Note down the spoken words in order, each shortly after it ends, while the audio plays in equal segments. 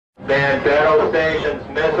Man battle stations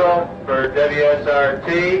missile for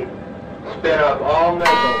WSRT. Spin up all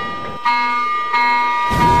missiles.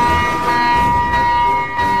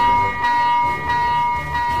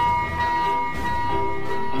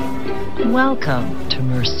 Welcome to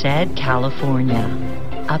Merced, California,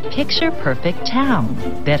 a picture-perfect town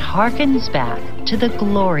that harkens back to the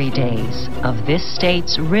glory days of this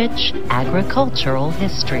state's rich agricultural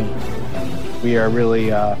history. We are really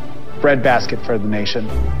a breadbasket for the nation.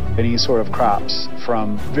 Any sort of crops,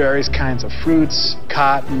 from various kinds of fruits,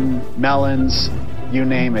 cotton, melons, you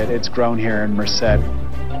name it, it's grown here in Merced.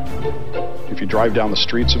 If you drive down the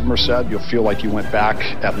streets of Merced, you'll feel like you went back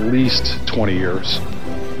at least 20 years.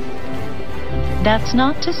 That's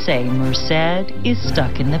not to say Merced is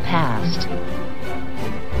stuck in the past.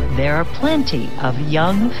 There are plenty of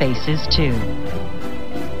young faces, too.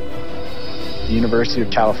 The University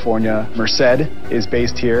of California, Merced, is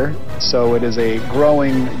based here, so it is a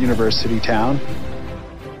growing university town.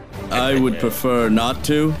 I would prefer not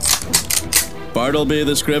to. Bartleby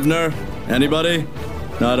the Scrivener? Anybody?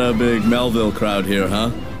 Not a big Melville crowd here,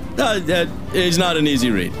 huh? He's not an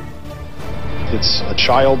easy read. It's a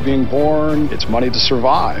child being born. It's money to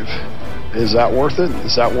survive. Is that worth it?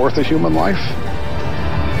 Is that worth a human life?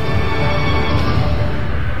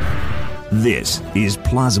 This is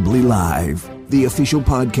Plausibly Live, the official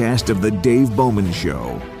podcast of The Dave Bowman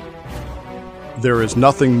Show. There is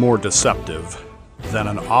nothing more deceptive than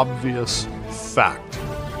an obvious fact.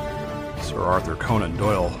 Sir Arthur Conan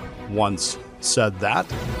Doyle once said that.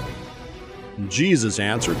 Jesus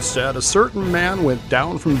answered, said, "A certain man went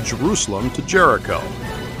down from Jerusalem to Jericho.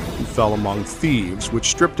 He fell among thieves,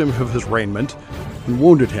 which stripped him of his raiment, and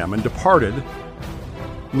wounded him, and departed,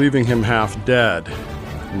 leaving him half dead.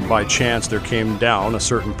 And by chance there came down a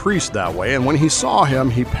certain priest that way, and when he saw him,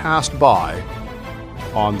 he passed by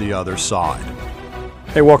on the other side."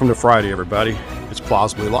 Hey, welcome to Friday, everybody. It's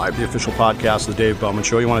Plausibly Live, the official podcast of the Dave Bowman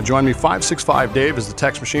Show. You want to join me? 565-DAVE is the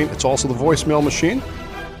text machine. It's also the voicemail machine.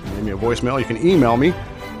 Leave me a voicemail. You can email me,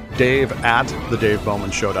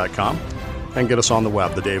 dave@thedavebowmanshow.com, and get us on the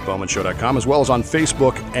web, thedavebowmanshow.com, as well as on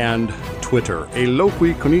Facebook and Twitter. A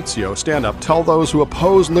loqui conitio, stand up, tell those who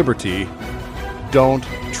oppose liberty, don't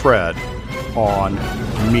tread on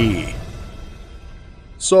me.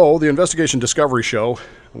 So, the Investigation Discovery Show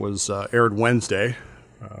was aired Wednesday.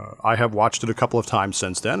 I have watched it a couple of times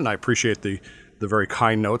since then, and I appreciate the very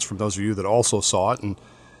kind notes from those of you that also saw it and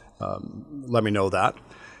let me know that.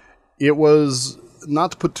 It was,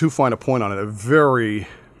 not to put too fine a point on it, a very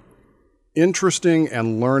interesting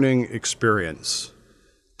and learning experience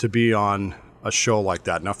to be on a show like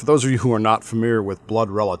that. Now, for those of you who are not familiar with Blood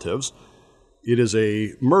Relatives, it is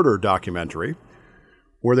a murder documentary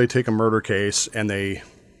where they take a murder case and they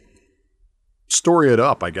story it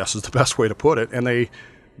up, I guess is the best way to put it, and they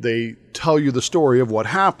tell you the story of what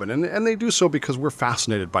happened. And they do so because we're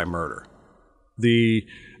fascinated by murder. The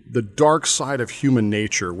dark side of human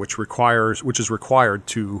nature, which is required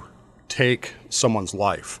to take someone's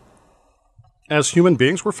life. As human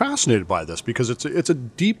beings, we're fascinated by this because it's a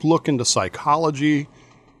deep look into psychology.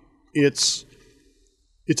 It's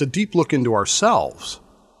a deep look into ourselves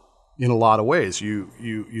in a lot of ways.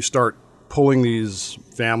 You start pulling these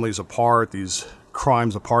families apart, these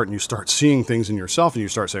crimes apart, and you start seeing things in yourself, and you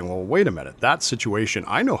start saying, well, wait a minute, that situation,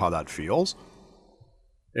 I know how that feels.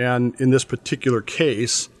 And in this particular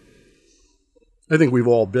case, I think we've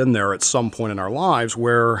all been there at some point in our lives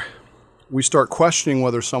where we start questioning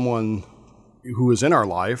whether someone who is in our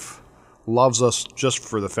life loves us just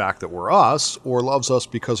for the fact that we're us, or loves us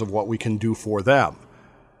because of what we can do for them.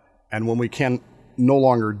 And when we can no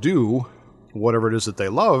longer do whatever it is that they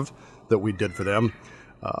love that we did for them,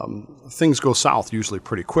 things go south usually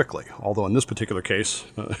pretty quickly. Although in this particular case,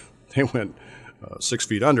 they went 6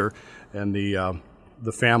 feet under, and the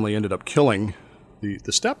family ended up killing the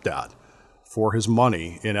stepdad for his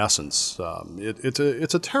money, in essence.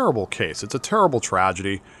 It's a terrible case. It's a terrible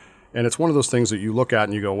tragedy, and it's one of those things that you look at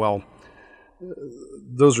and you go, well,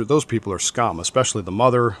 those people are scum, especially the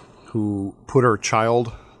mother who put her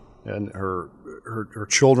child and her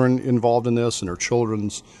children involved in this, and her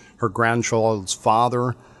grandchild's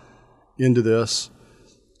father into this.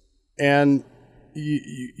 And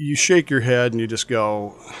you shake your head and you just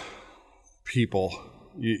go, people,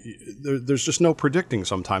 there's just no predicting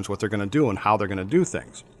sometimes what they're going to do and how they're going to do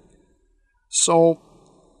things. So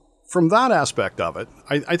from that aspect of it,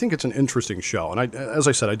 I think it's an interesting show. And as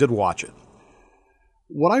I said, I did watch it.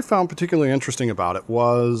 What I found particularly interesting about it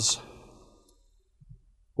was,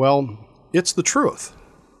 well, it's the truth.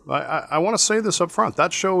 I want to say this up front.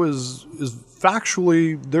 That show is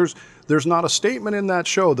factually, there's not a statement in that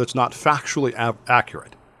show that's not factually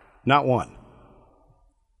accurate. Not one.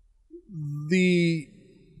 The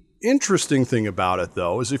interesting thing about it,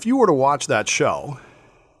 though, is if you were to watch that show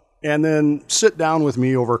and then sit down with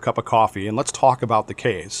me over a cup of coffee and let's talk about the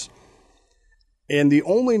case, and the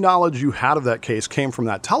only knowledge you had of that case came from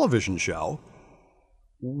that television show,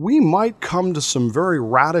 we might come to some very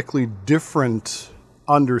radically different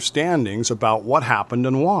understandings about what happened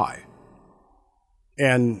and why.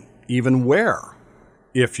 And even where,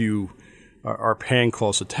 if you are paying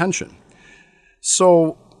close attention.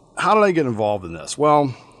 So, how did I get involved in this?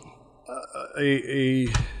 Well,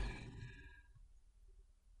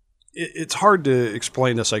 it's hard to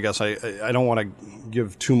explain this, I guess. I don't want to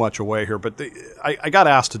give too much away here, but I got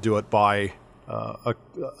asked to do it by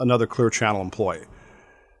another Clear Channel employee.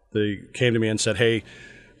 They came to me and said, hey,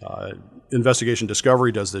 Investigation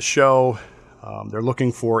Discovery does this show. They're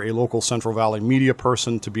looking for a local Central Valley media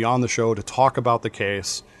person to be on the show to talk about the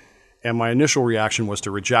case. And my initial reaction was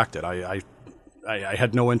to reject it. I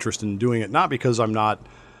had no interest in doing it, not because I'm not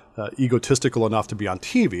egotistical enough to be on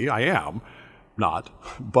TV. I am not.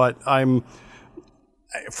 But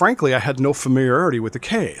frankly, I had no familiarity with the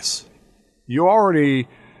case. You already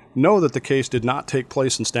know that the case did not take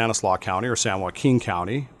place in Stanislaus County or San Joaquin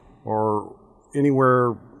County or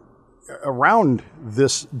anywhere around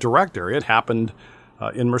this direct area. It happened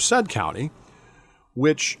in Merced County,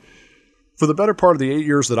 which for the better part of the 8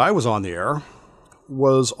 years that I was on the air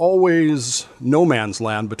was always no man's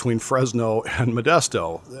land between Fresno and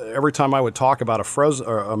Modesto. Every time I would talk about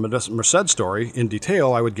a Merced story in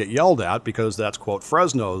detail, I would get yelled at because that's, quote,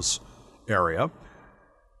 Fresno's area.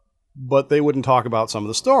 But they wouldn't talk about some of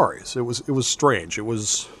the stories. It was strange. It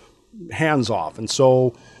was hands off. And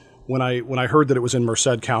so when I heard that it was in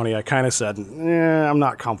Merced County, I kind of said, I'm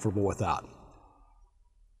not comfortable with that.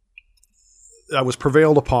 I was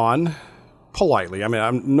prevailed upon politely. I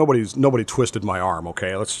mean, nobody twisted my arm.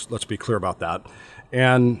 Okay, let's be clear about that.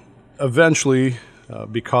 And eventually,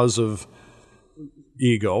 because of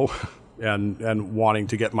ego and wanting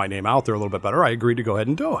to get my name out there a little bit better, I agreed to go ahead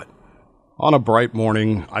and do it. On a bright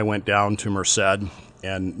morning, I went down to Merced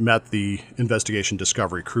and met the Investigation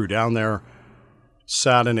Discovery crew down there,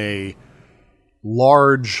 sat in a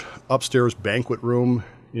large upstairs banquet room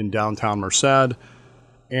in downtown Merced,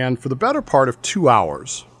 and for the better part of 2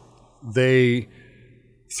 hours, they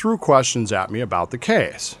threw questions at me about the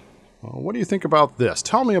case. What do you think about this?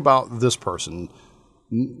 Tell me about this person.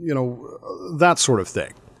 You know, that sort of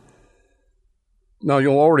thing. Now,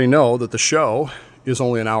 you'll already know that the show is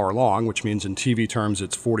only an hour long, which means in TV terms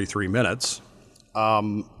it's 43 minutes.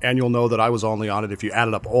 And you'll know that I was only on it, if you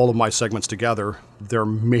added up all of my segments together, there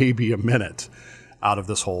may be a minute out of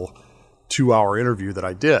this whole 2-hour interview that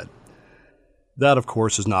I did. That, of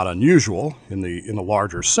course, is not unusual in the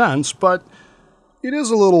larger sense, but it is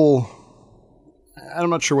a little, I'm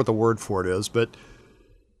not sure what the word for it is, but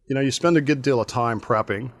you know, you spend a good deal of time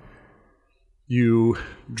prepping. You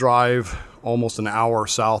drive almost an hour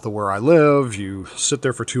south of where I live. You sit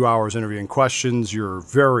there for 2 hours interviewing questions. You're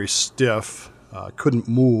very stiff, couldn't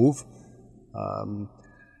move. I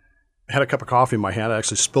had a cup of coffee in my hand. I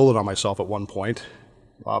actually spilled it on myself at one point.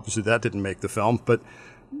 Obviously, that didn't make the film, but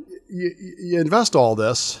you invest all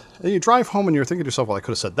this, and you drive home and you're thinking to yourself, well, I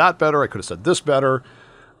could have said that better. I could have said this better.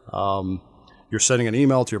 You're sending an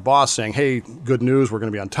email to your boss saying, hey, good news, we're going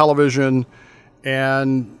to be on television.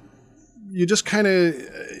 And you just kind of,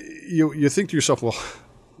 you think to yourself, well,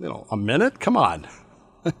 you know, a minute? Come on.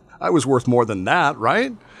 I was worth more than that,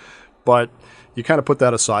 right? But you kind of put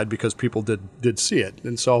that aside because people did see it.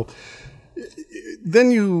 And so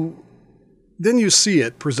then you see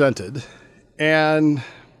it presented, and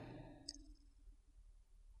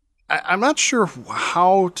I'm not sure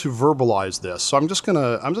how to verbalize this, so I'm just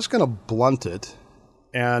gonna blunt it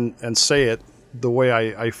and say it the way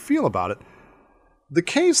I feel about it. The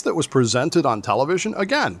case that was presented on television,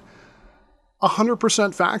 again,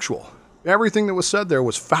 100% factual. Everything that was said there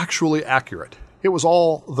was factually accurate. It was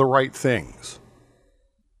all the right things.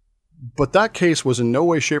 But that case was in no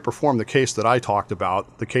way, shape, or form the case that I talked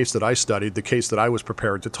about, the case that I studied, the case that I was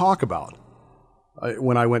prepared to talk about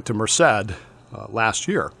when I went to Merced last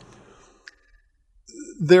year.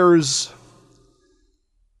 There's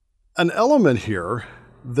an element here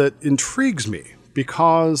that intrigues me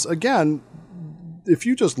because, again, if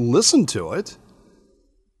you just listen to it,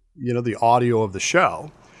 you know, the audio of the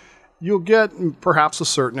show, you'll get perhaps a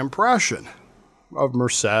certain impression of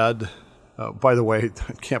Merced. By the way,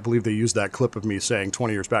 I can't believe they used that clip of me saying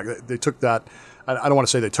 20 years back. They took that, I don't want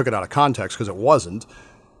to say they took it out of context because it wasn't,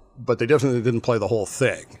 but they definitely didn't play the whole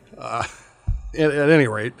thing. At any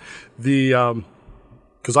rate,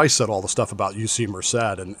 because I said all the stuff about UC Merced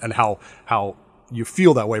and how you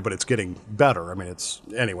feel that way, but it's getting better. I mean,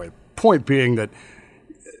 anyway, point being that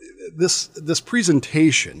this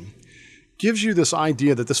presentation gives you this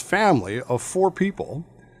idea that this family of 4 people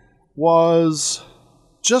was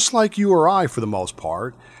just like you or I for the most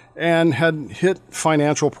part, and had hit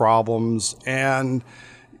financial problems and,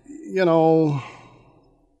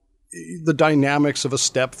 the dynamics of a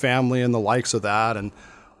step family and the likes of that. And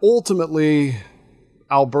ultimately,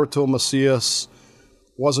 Alberto Macias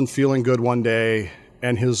wasn't feeling good one day,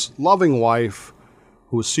 and his loving wife,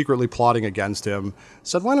 who was secretly plotting against him,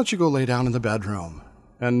 said, "Why don't you go lay down in the bedroom?"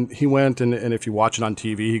 And he went, and if you watch it on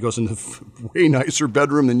TV, he goes into a way nicer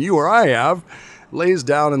bedroom than you or I have, lays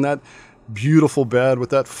down in that beautiful bed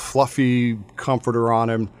with that fluffy comforter on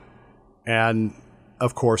him, and,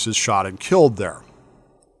 of course, is shot and killed there.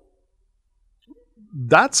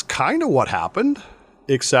 That's kind of what happened,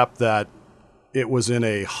 except that it was in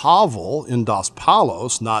a hovel in Dos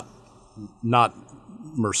Palos, not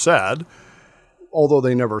Merced. Although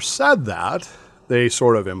they never said that, they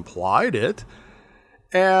sort of implied it,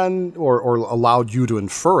 and or allowed you to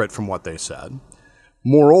infer it from what they said.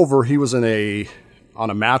 Moreover, he was on a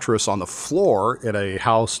mattress on the floor at a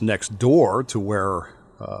house next door to where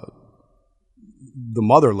the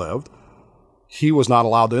mother lived. He was not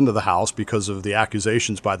allowed into the house because of the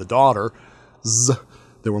accusations by the daughter.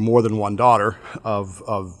 There were more than one daughter of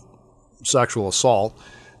sexual assault.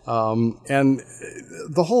 And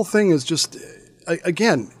the whole thing is just,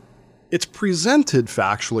 again, it's presented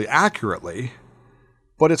factually accurately,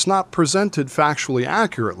 but it's not presented factually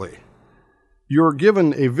accurately. You're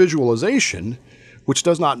given a visualization which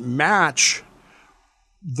does not match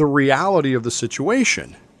the reality of the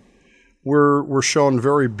situation. We're shown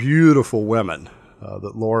very beautiful women.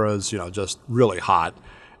 That Laura is, just really hot,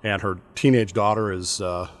 and her teenage daughter is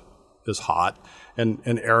hot, and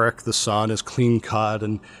Eric, the son, is clean cut,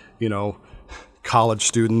 and college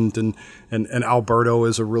student, and Alberto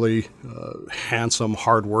is a really handsome,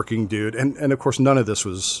 hardworking dude, and of course none of this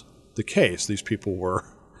was the case. These people were.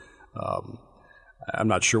 I'm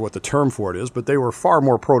not sure what the term for it is, but they were far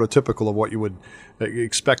more prototypical of what you would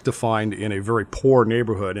expect to find in a very poor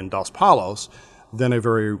neighborhood in Dos Palos than a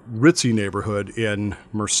very ritzy neighborhood in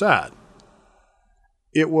Merced.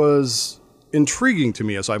 It was intriguing to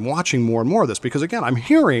me as I'm watching more and more of this, because again, I'm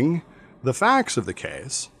hearing the facts of the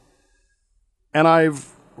case, and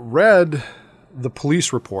I've read the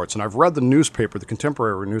police reports, and I've read the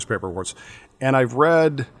contemporary newspaper reports, and I've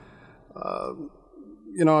read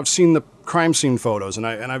I've seen the crime scene photos, and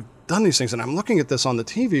I've done these things, and I'm looking at this on the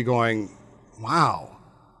TV going, wow,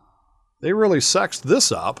 they really sexed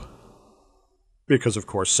this up, because of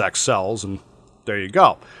course sex sells, and there you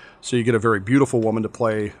go. So you get a very beautiful woman to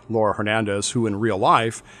play Laura Hernandez, who in real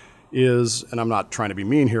life is, and I'm not trying to be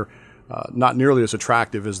mean here, not nearly as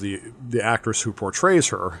attractive as the actress who portrays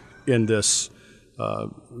her in this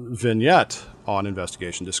vignette on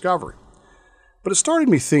Investigation Discovery. But it started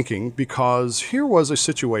me thinking, because here was a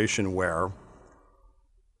situation where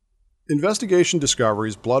Investigation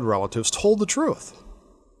Discovery's blood relatives told the truth.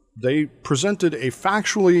 They presented a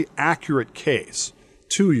factually accurate case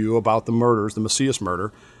to you about the murders, the Macias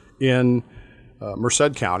murder, in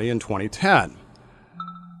Merced County in 2010.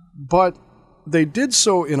 But they did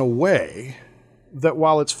so in a way that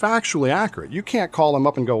while it's factually accurate, you can't call them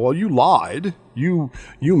up and go, well, you lied, you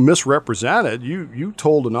misrepresented, you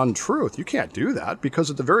told an untruth. You can't do that,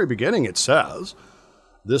 because at the very beginning it says,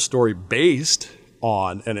 this story based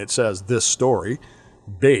on, and it says this story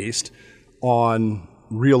based on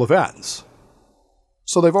real events.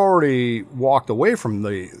 So they've already walked away from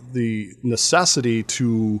the necessity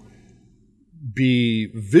to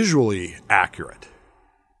be visually accurate,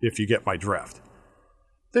 if you get my drift.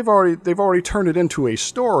 They've already turned it into a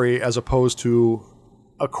story as opposed to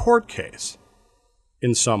a court case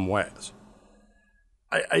in some ways.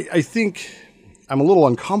 I think I'm a little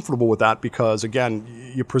uncomfortable with that, because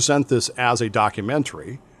again, you present this as a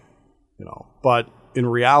documentary, but in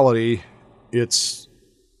reality, it's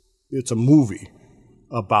a movie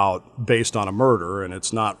based on a murder, and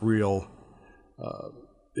it's not real.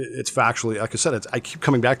 It's factually, like I said, I keep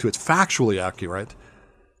coming back to it's factually accurate.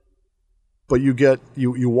 But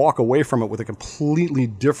you walk away from it with a completely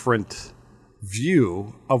different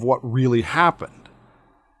view of what really happened.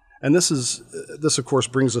 And this of course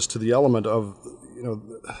brings us to the element of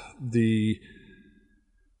the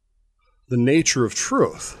nature of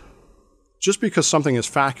truth. Just because something is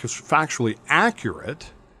factually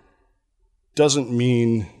accurate doesn't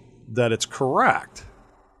mean that it's correct.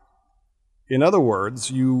 In other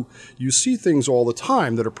words, you see things all the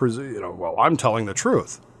time that are well, I'm telling the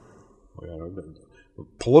truth.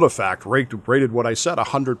 PolitiFact rated what I said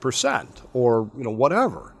 100%, or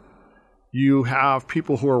whatever. You have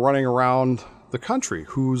people who are running around the country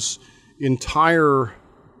whose entire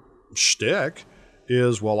shtick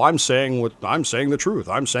is, well, I'm saying the truth.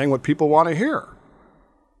 I'm saying what people want to hear.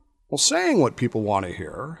 Well, saying what people want to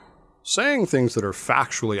hear, saying things that are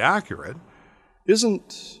factually accurate,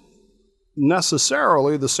 isn't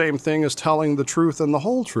necessarily the same thing as telling the truth and the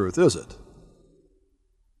whole truth, is it?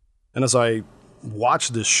 And as I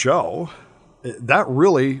watched this show, that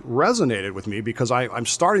really resonated with me, because I'm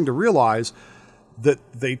starting to realize that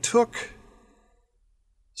they took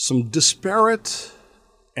some disparate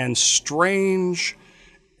and strange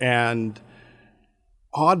and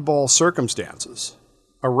oddball circumstances.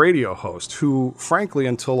 A radio host who, frankly,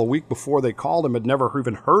 until a week before they called him, had never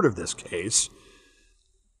even heard of this case,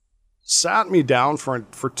 sat me down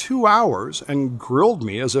for 2 hours and grilled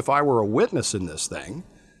me as if I were a witness in this thing,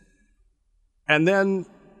 and then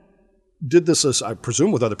did this, as I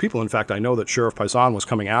presume, with other people. In fact, I know that Sheriff Paisan was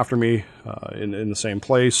coming after me in the same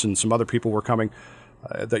place, and some other people were coming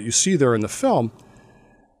that you see there in the film.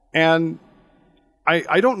 And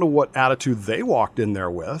I don't know what attitude they walked in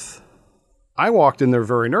there with. I walked in there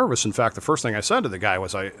very nervous. In fact, the first thing I said to the guy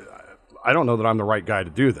was, I don't know that I'm the right guy to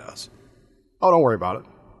do this. Oh, don't worry about it.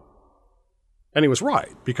 And he was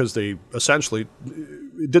right, because they essentially,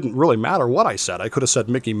 it didn't really matter what I said. I could have said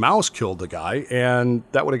Mickey Mouse killed the guy, and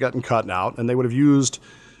that would have gotten cut out, and they would have used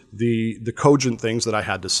the cogent things that I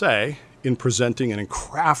had to say in presenting and in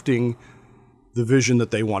crafting the vision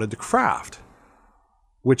that they wanted to craft,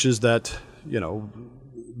 which is that,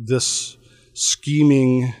 this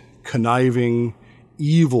scheming, conniving,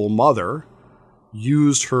 evil mother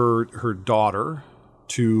used her daughter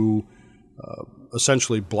to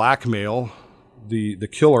essentially blackmail the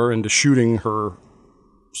killer into shooting her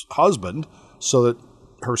husband so that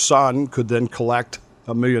her son could then collect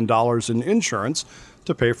 $1 million in insurance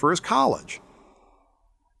to pay for his college.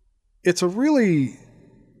 It's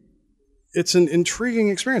an intriguing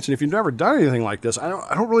experience. And if you've never done anything like this, I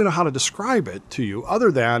don't really know how to describe it to you,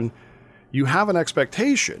 other than you have an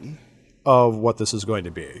expectation of what this is going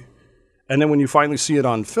to be. And then when you finally see it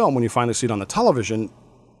on film, when you finally see it on the television,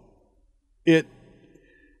 it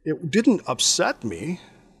didn't upset me.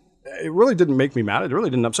 It really didn't make me mad. It really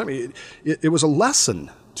didn't upset me. It was a lesson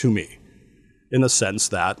to me, in the sense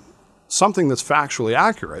that something that's factually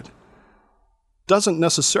accurate doesn't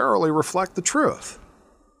necessarily reflect the truth.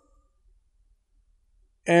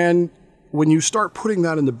 And when you start putting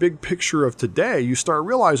that in the big picture of today, you start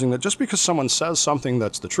realizing that just because someone says something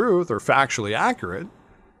that's the truth or factually accurate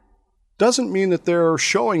doesn't mean that they're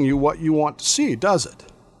showing you what you want to see, does it?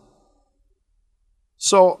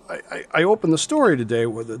 So I opened the show today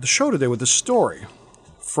with this story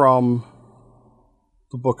from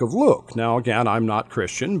the book of Luke. Now, again, I'm not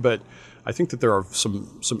Christian, but I think that there are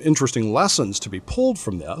some interesting lessons to be pulled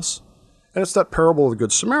from this, and it's that parable of the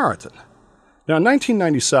Good Samaritan. Now, in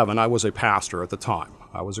 1997, I was a pastor at the time.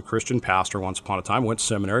 I was a Christian pastor once upon a time, went to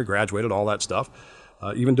seminary, graduated, all that stuff,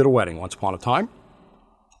 even did a wedding once upon a time.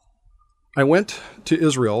 I went to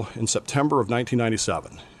Israel in September of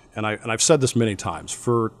 1997. And I've said this many times,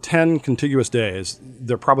 for 10 contiguous days,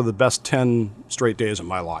 they're probably the best 10 straight days of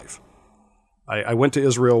my life. I went to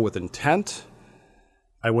Israel with intent.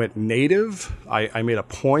 I went native. I made a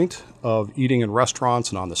point of eating in restaurants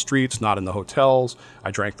and on the streets, not in the hotels.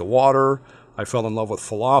 I drank the water. I fell in love with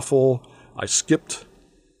falafel. I skipped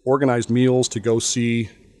organized meals to go see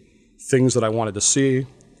things that I wanted to see.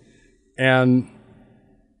 And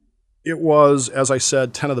it was, as I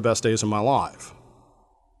said, 10 of the best days of my life.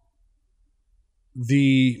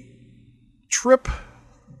 The trip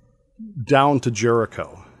down to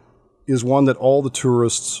Jericho is one that all the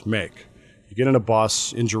tourists make. You get in a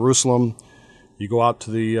bus in Jerusalem, you go out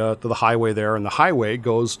to the highway there, and the highway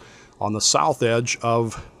goes on the south edge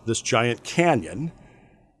of this giant canyon,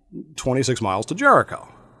 26 miles to Jericho,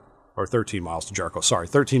 or 13 miles to Jericho,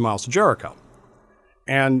 13 miles to Jericho.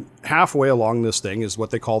 And halfway along this thing is what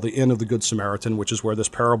they call the Inn of the Good Samaritan, which is where this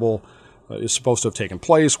parable is supposed to have taken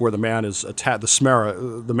place, where the man is attacked.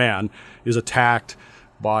 The man is attacked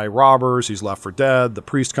by robbers. He's left for dead. The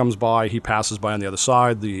priest comes by. He passes by on the other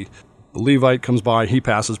side. The Levite comes by. He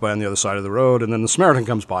passes by on the other side of the road. And then the Samaritan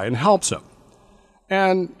comes by and helps him.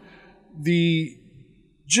 And the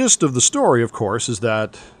gist of the story, of course, is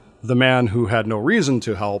that the man who had no reason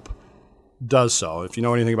to help does so. If you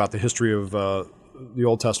know anything about the history of the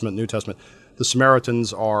Old Testament, New Testament, the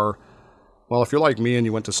Samaritans are, well, if you're like me and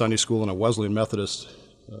you went to Sunday school in a Wesleyan Methodist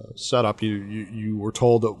setup, you were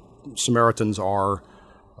told that Samaritans are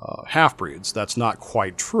half-breeds. That's not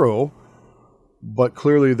quite true. but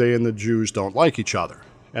clearly they and the Jews don't like each other.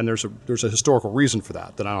 And there's a historical reason for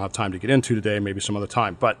that I don't have time to get into today, maybe some other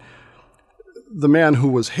time. But the man who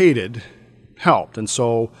was hated helped, and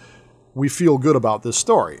so we feel good about this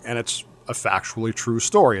story. And it's a factually true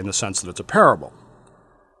story in the sense that it's a parable.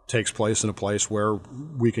 It takes place in a place where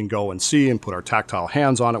we can go and see and put our tactile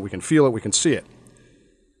hands on it, we can feel it, we can see it.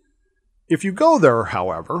 If you go there,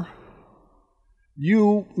 however,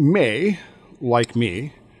 you may, like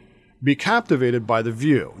me, be captivated by the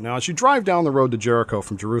view. Now, as you drive down the road to Jericho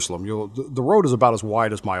from Jerusalem, the road is about as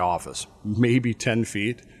wide as my office, maybe 10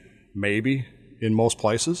 feet, maybe, in most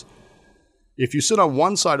places. If you sit on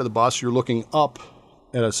one side of the bus, you're looking up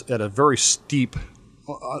at a very steep,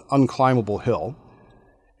 unclimbable hill.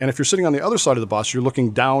 And if you're sitting on the other side of the bus, you're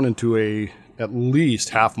looking down into at least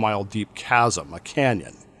half-mile deep chasm, a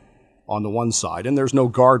canyon, on the one side. And there's no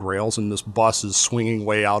guardrails, and this bus is swinging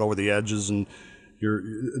way out over the edges, and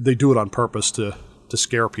they do it on purpose to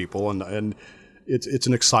scare people, and it's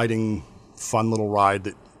an exciting, fun little ride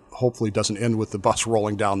that hopefully doesn't end with the bus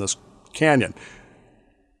rolling down this canyon.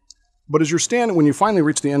 But as you're standing, when you finally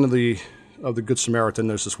reach the end of the Good Samaritan,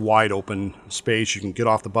 there's this wide open space. You can get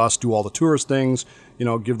off the bus, do all the tourist things,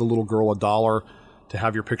 give the little girl $1 to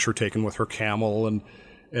have your picture taken with her camel, and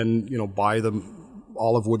buy the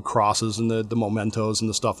olive wood crosses and the mementos and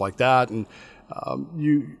the stuff like that, and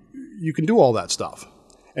you can do all that stuff.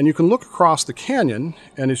 And you can look across the canyon,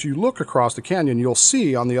 and as you look across the canyon, you'll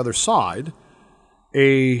see on the other side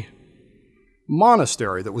a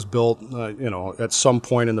monastery that was built, at some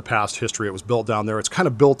point in the past history. It was built down there. It's kind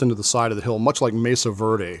of built into the side of the hill, much like Mesa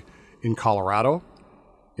Verde in Colorado.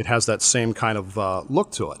 It has that same kind of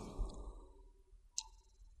look to it.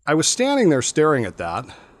 I was standing there staring at that,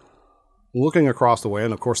 looking across the way,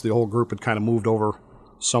 and of course the whole group had kind of moved over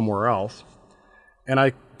somewhere else. And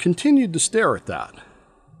I continued to stare at that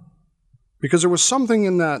because there was something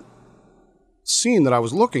in that scene that I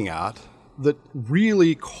was looking at that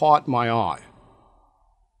really caught my eye.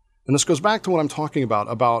 And this goes back to what I'm talking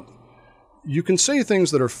about you can say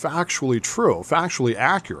things that are factually true, factually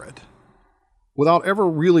accurate, without ever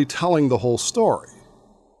really telling the whole story.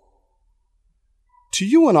 To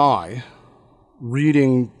you and I,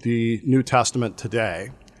 reading the New Testament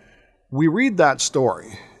today, we read that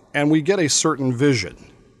story and we get a certain vision,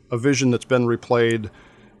 a vision that's been replayed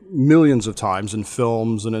millions of times in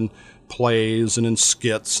films and in plays and in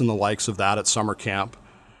skits and the likes of that at summer camp,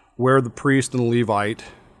 where the priest and the Levite,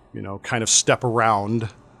 kind of step around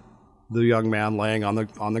the young man laying on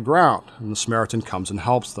the ground, and the Samaritan comes and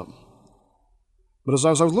helps them. But as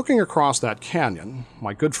I was looking across that canyon,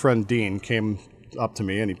 my good friend Dean came up to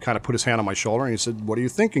me and he kind of put his hand on my shoulder and he said, "What are you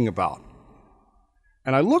thinking about?"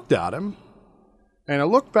 And I looked at him, and I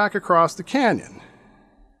looked back across the canyon,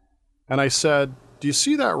 and I said, "Do you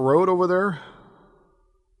see that road over there?"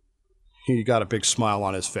 He got a big smile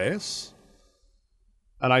on his face.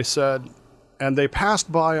 And I said, "And they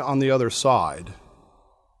passed by on the other side.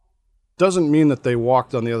 Doesn't mean that they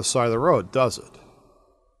walked on the other side of the road, does it?"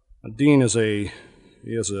 Now, Dean has a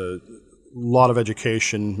lot of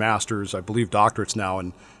education, masters, I believe doctorates now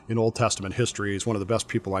in Old Testament history. He's one of the best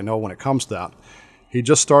people I know when it comes to that. He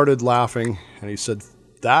just started laughing, and he said,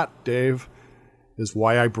 "That, Dave, is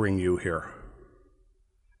why I bring you here."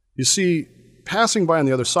 You see, passing by on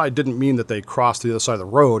the other side didn't mean that they crossed the other side of the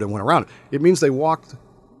road and went around it. It means they walked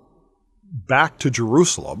back to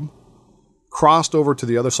Jerusalem, crossed over to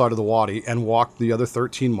the other side of the Wadi, and walked the other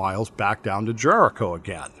 13 miles back down to Jericho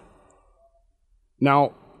again.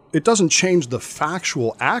 Now, it doesn't change the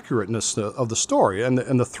factual accurateness of the story, and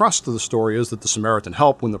the thrust of the story is that the Samaritan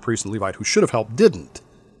helped when the priest and Levite who should have helped didn't.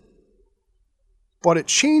 But it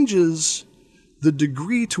changes the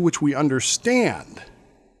degree to which we understand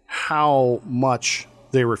how much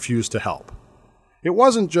they refused to help. It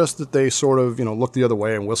wasn't just that they sort of, looked the other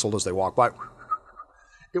way and whistled as they walked by.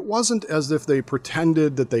 It wasn't as if they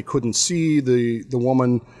pretended that they couldn't see the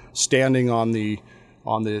woman standing on the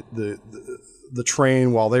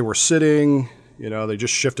train while they were sitting. They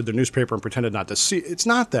just shifted their newspaper and pretended not to see. It's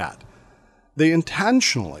not that. They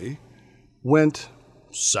intentionally went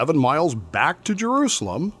 7 miles back to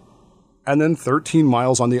Jerusalem and then 13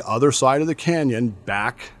 miles on the other side of the canyon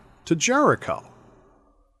back to Jericho.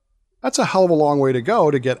 That's a hell of a long way to go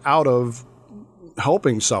to get out of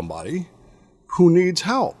helping somebody who needs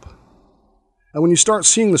help. And when you start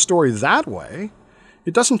seeing the story that way,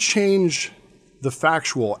 it doesn't change the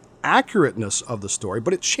factual accurateness of the story,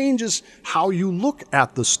 but it changes how you look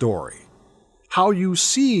at the story, how you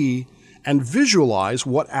see and visualize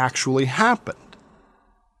what actually happened.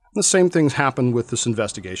 The same things happen with this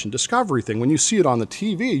investigation discovery thing. When you see it on the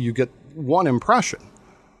TV, you get one impression.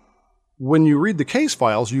 when you read the case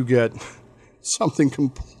files, you get something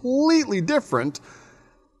completely different,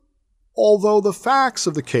 although the facts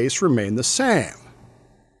of the case remain the same.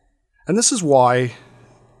 And this is why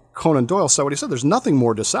Conan Doyle said what he said. There's nothing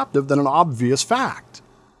more deceptive than an obvious fact.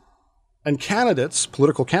 And candidates,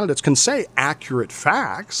 political candidates, can say accurate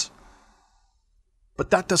facts,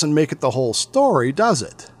 but that doesn't make it the whole story, does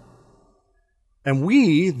it? And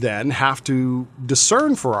we then have to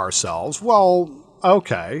discern for ourselves, well,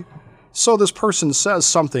 okay, so this person says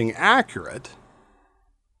something accurate.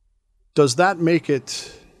 Does that make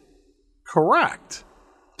it correct?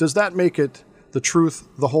 Does that make it the truth,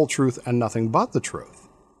 the whole truth, and nothing but the truth?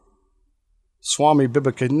 Swami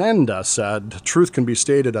Vivekananda said, truth can be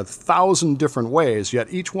stated 1,000 different ways,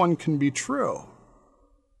 yet each one can be true.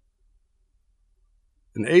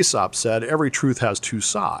 And Aesop said, every truth has two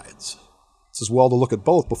sides. It's as well to look at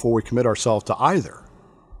both before we commit ourselves to either.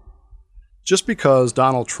 Just because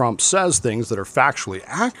Donald Trump says things that are factually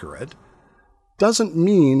accurate doesn't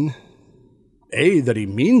mean, A, that he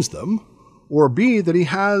means them, or B, that he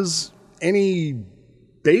has any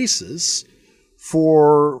basis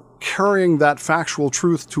for carrying that factual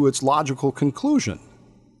truth to its logical conclusion.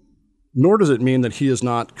 Nor does it mean that he is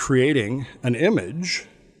not creating an image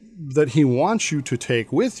that he wants you to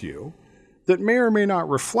take with you that may or may not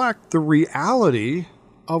reflect the reality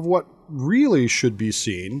of what really should be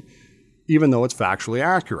seen, even though it's factually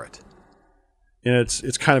accurate. And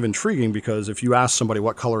it's kind of intriguing because if you ask somebody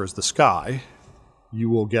what color is the sky, you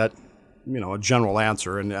will get, a general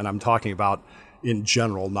answer, and I'm talking about in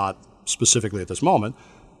general, not specifically at this moment,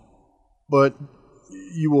 but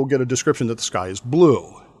you will get a description that the sky is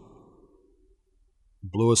blue.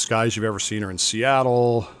 Bluest skies you've ever seen are in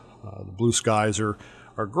Seattle. The blue skies are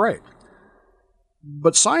great.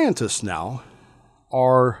 But scientists now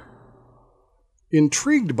are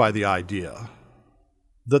intrigued by the idea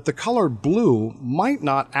that the color blue might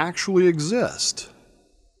not actually exist.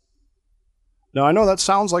 Now, I know that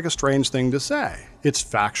sounds like a strange thing to say. It's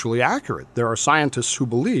factually accurate. There are scientists who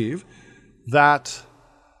believe that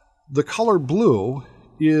the color blue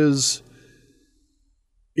is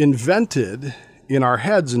invented in our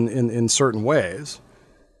heads in certain ways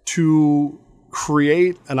to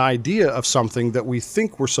create an idea of something that we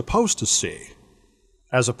think we're supposed to see,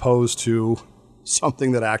 as opposed to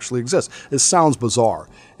something that actually exists. It sounds bizarre,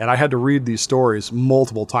 and I had to read these stories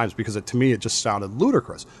multiple times because to me it just sounded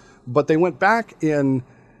ludicrous. But they went back in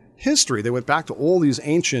history, they went back to all these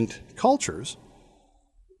ancient cultures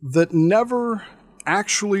that never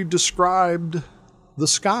actually described the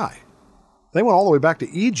sky. They went all the way back to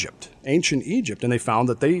Egypt, ancient Egypt, and they found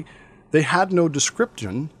that they had no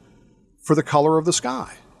description for the color of the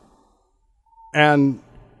sky. And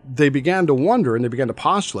they began to wonder and they began to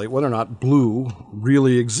postulate whether or not blue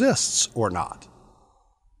really exists or not.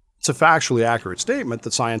 It's a factually accurate statement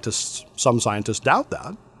that some scientists doubt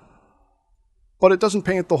that, but it doesn't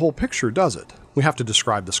paint the whole picture, does it? We have to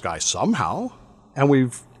describe the sky somehow, and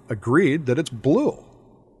we've agreed that it's blue.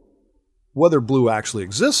 Whether blue actually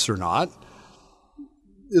exists or not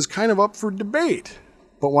is kind of up for debate.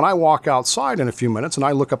 But when I walk outside in a few minutes and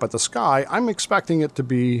I look up at the sky, I'm expecting it to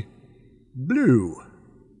be blue.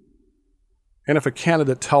 And if a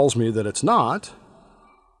candidate tells me that it's not,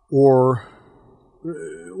 if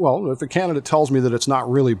a candidate tells me that it's not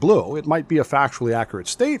really blue, it might be a factually accurate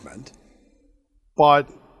statement, but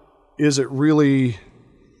is it really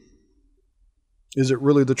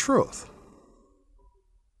the truth?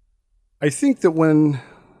 I think that when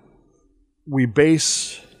we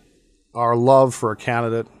base our love for a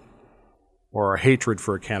candidate or our hatred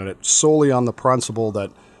for a candidate solely on the principle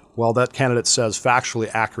that, that candidate says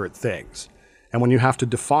factually accurate things, and when you have to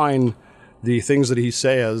define the things that he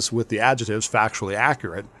says with the adjectives factually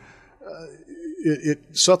accurate,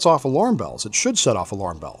 it sets off alarm bells. It should set off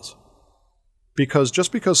alarm bells. Because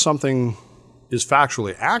just because something is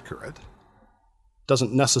factually accurate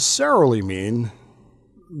doesn't necessarily mean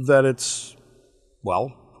that it's,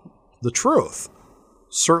 the truth.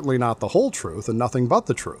 Certainly not the whole truth and nothing but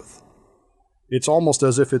the truth. It's almost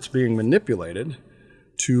as if it's being manipulated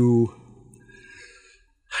to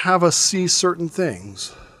have us see certain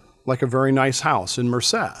things, like a very nice house in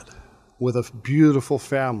Merced, with a beautiful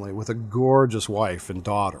family, with a gorgeous wife and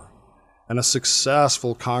daughter, and a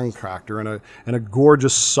successful contractor, and a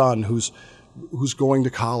gorgeous son who's going to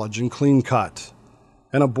college and clean cut,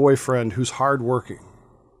 and a boyfriend who's hardworking,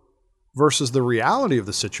 versus the reality of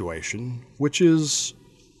the situation, which is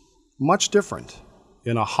much different.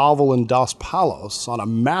 In a hovel in Dos Palos, on a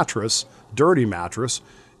mattress, dirty mattress,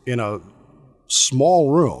 in a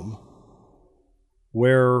small room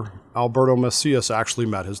where Alberto Macias actually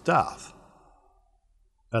met his death.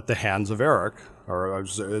 at the hands of Eric,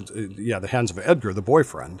 the hands of Edgar, the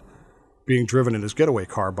boyfriend, being driven in his getaway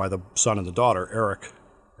car by the son and the daughter, Eric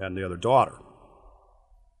and the other daughter.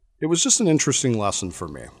 It was just an interesting lesson for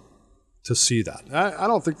me to see that. I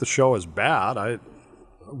don't think the show is bad. I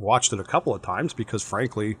watched it a couple of times because,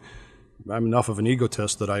 frankly, I'm enough of an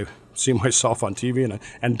egotist that I see myself on TV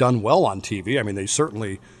and done well on TV. I mean, they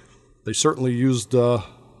certainly used the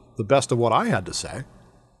best of what I had to say.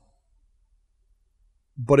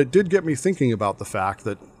 But it did get me thinking about the fact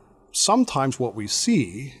that sometimes what we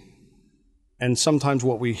see, and sometimes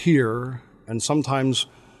what we hear, and sometimes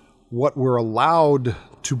what we're allowed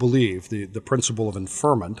to believe, the principle of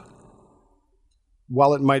inferment,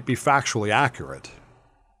 while it might be factually accurate,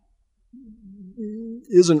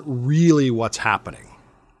 isn't really what's happening.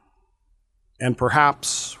 And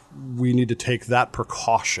perhaps we need to take that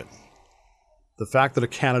precaution. The fact that a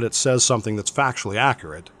candidate says something that's factually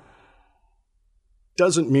accurate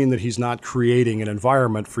doesn't mean that he's not creating an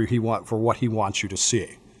environment for what he wants you to see,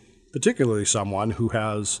 particularly someone who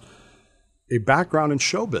has a background in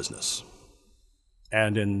show business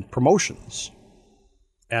and in promotions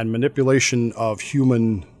and manipulation of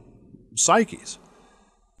human psyches.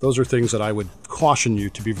 Those are things that I would caution you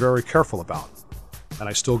to be very careful about. And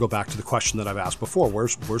I still go back to the question that I've asked before.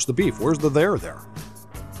 Where's the beef? Where's the there?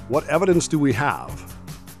 What evidence do we have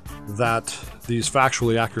that these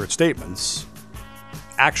factually accurate statements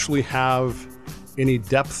actually have any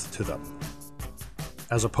depth to them,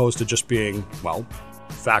 as opposed to just being,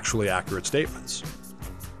 factually accurate statements?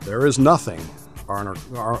 There is nothing,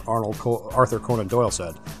 Arthur Conan Doyle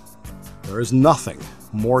said, there is nothing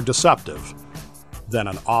more deceptive than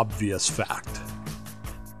an obvious fact.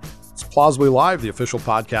 It's Plausibly Live, the official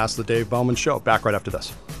podcast of the Dave Bowman Show. Back right after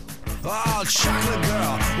this. Oh, chocolate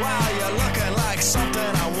girl, wow, you're looking like something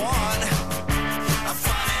I want.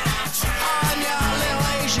 I'm your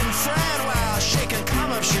little Asian friend, wow, she can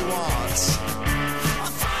come if she wants.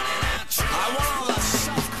 I want all the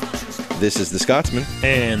self-conscious. This is the Scotsman.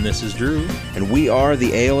 And this is Drew. And we are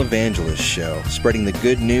the Ale Evangelist Show, spreading the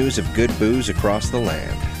good news of good booze across the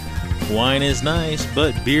land. Wine is nice,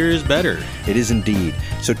 but beer is better. It is indeed.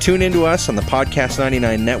 So tune into us on the Podcast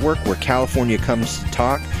 99 network, where California comes to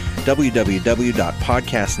talk,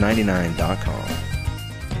 www.podcast99.com.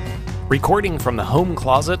 Recording from the home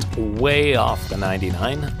closet way off the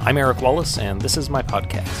 99, I'm Eric Wallace, and this is my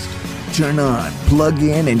podcast. Turn on, plug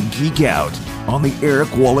in, and geek out on the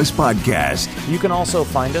Eric Wallace Podcast. You can also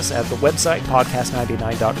find us at the website,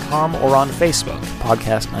 podcast99.com, or on Facebook,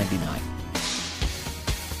 Podcast99.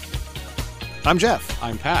 I'm Jeff.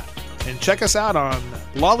 I'm Pat. And check us out on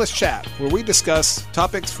Lawless Chat, where we discuss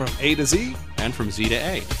topics from A to Z. And from Z to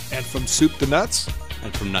A. And from soup to nuts.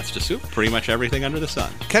 And from nuts to soup. Pretty much everything under the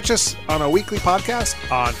sun. Catch us on a weekly podcast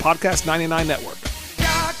on Podcast 99 Network.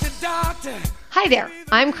 Doctor. Hi there.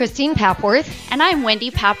 I'm Christine Papworth. And I'm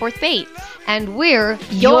Wendy Papworth-Bates. And we're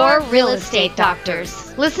your real estate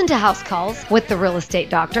doctors. Listen to House Calls with the Real Estate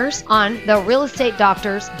Doctors on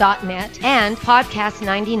therealestatedoctors.net and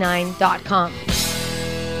podcast99.com.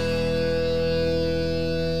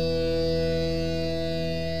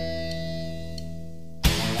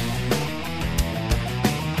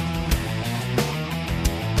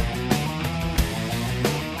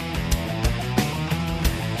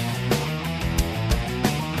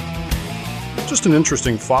 Just an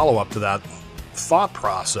interesting follow-up to that thought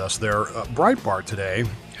process there. Breitbart today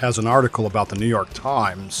has an article about the New York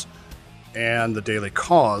Times and the Daily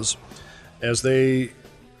Cause as they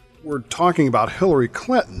were talking about Hillary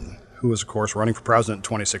Clinton, who was, of course, running for president in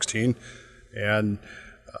 2016. And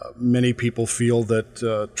many people feel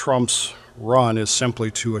that Trump's run is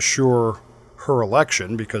simply to assure her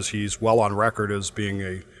election because he's well on record as being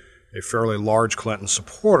a fairly large Clinton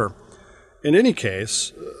supporter. In any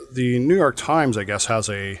case, the New York Times, I guess, has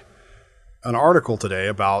an article today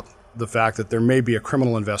about the fact that there may be a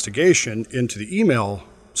criminal investigation into the email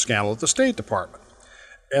scandal at the State Department.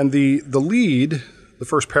 And the lead, the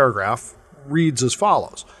first paragraph, reads as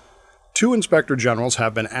follows. Two Inspector Generals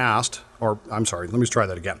have been asked,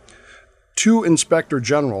 Two Inspector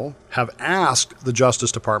General have asked the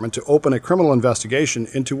Justice Department to open a criminal investigation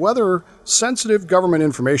into whether sensitive government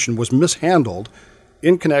information was mishandled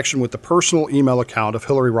in connection with the personal email account of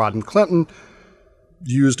Hillary Rodham Clinton,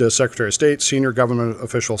 used as Secretary of State, senior government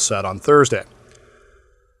official said on Thursday.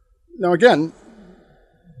 Now again,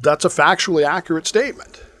 that's a factually accurate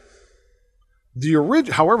statement.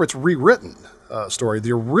 However, it's rewritten story.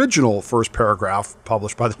 The original first paragraph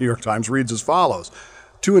published by the New York Times reads as follows.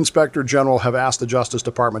 Two Inspector General have asked the Justice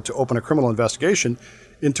Department to open a criminal investigation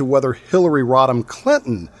into whether Hillary Rodham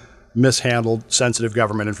Clinton mishandled sensitive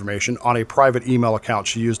government information on a private email account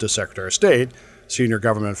she used as Secretary of State, senior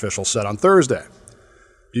government officials said on Thursday.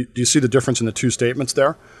 Do you see the difference in the two statements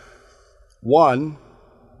there? One,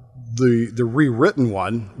 the rewritten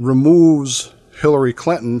one removes Hillary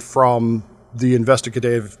Clinton from the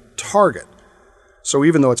investigative target. So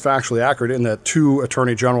even though it's factually accurate in that two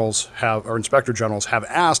attorney generals or inspector generals have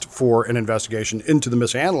asked for an investigation into the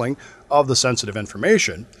mishandling of the sensitive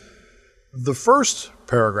information, the first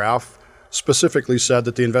paragraph specifically said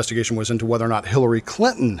that the investigation was into whether or not Hillary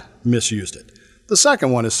Clinton misused it. The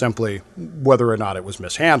second one is simply whether or not it was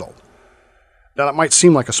mishandled. Now, that might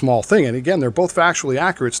seem like a small thing, and again, they're both factually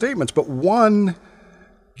accurate statements, but one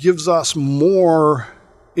gives us more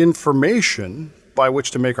information by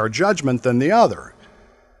which to make our judgment than the other,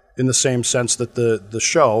 in the same sense that the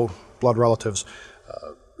show, Blood Relatives,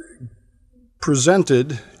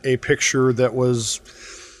 presented a picture that was,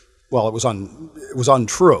 well, it was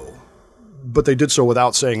untrue, but they did so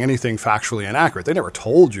without saying anything factually inaccurate. They never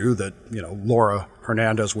told you that, Laura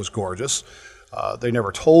Hernandez was gorgeous. They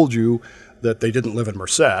never told you that they didn't live in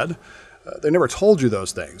Merced. They never told you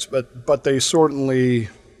those things, but they certainly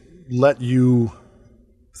let you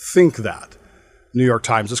think that. New York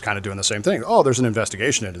Times is kind of doing the same thing. Oh, there's an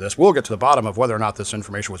investigation into this. We'll get to the bottom of whether or not this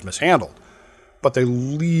information was mishandled. But they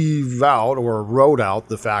leave out or wrote out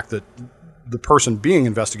the fact that the person being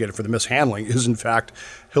investigated for the mishandling is, in fact,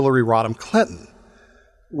 Hillary Rodham Clinton,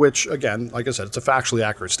 which, again, like I said, it's a factually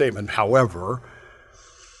accurate statement. However,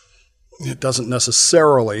 it doesn't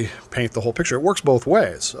necessarily paint the whole picture. It works both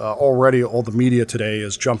ways. Already, all the media today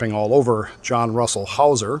is jumping all over John Russell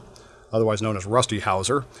Hauser, otherwise known as Rusty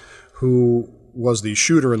Hauser, who was the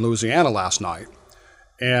shooter in Louisiana last night,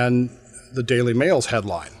 and the Daily Mail's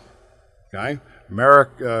headline, okay?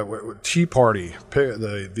 Tea Party,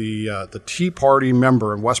 the Tea Party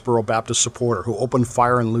member and Westboro Baptist supporter who opened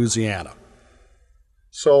fire in Louisiana.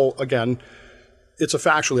 So again, it's a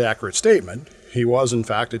factually accurate statement. He was, in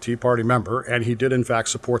fact, a Tea Party member, and he did, in fact,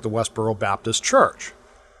 support the Westboro Baptist Church.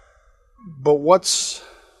 But what's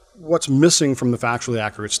missing from the factually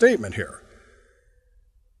accurate statement here?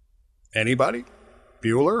 Anybody?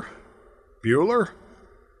 Bueller?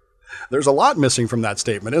 There's a lot missing from that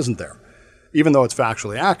statement, isn't there? Even though it's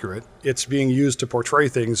factually accurate, it's being used to portray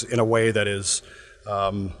things in a way that is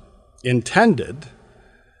intended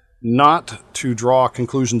not to draw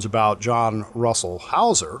conclusions about John Russell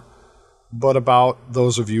Hauser, but about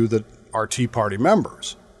those of you that are Tea Party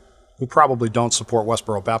members who probably don't support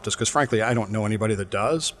Westboro Baptist, because frankly, I don't know anybody that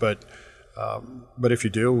does, but if you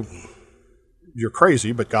do, you're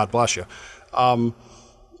crazy, but God bless you.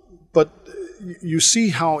 But you see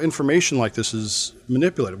how information like this is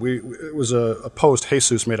manipulated. It was a post,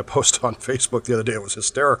 Jesus made a post on Facebook the other day, it was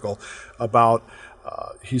hysterical, about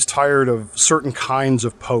he's tired of certain kinds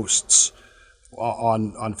of posts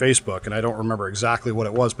on Facebook, and I don't remember exactly what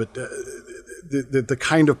it was, but the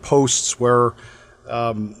kind of posts where,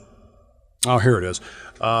 here it is,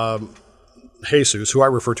 Jesus, who I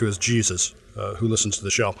refer to as Jesus, who listens to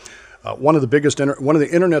the show, one of the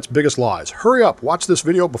internet's biggest lies. Hurry up, watch this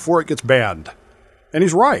video before it gets banned. And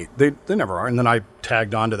he's right. They never are. And then I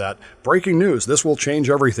tagged onto that. Breaking news, this will change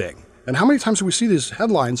everything. And how many times do we see these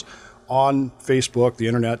headlines on Facebook, the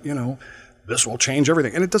internet, this will change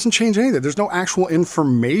everything. And it doesn't change anything. There's no actual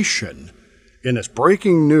information in this.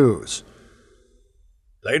 Breaking news.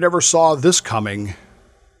 They never saw this coming.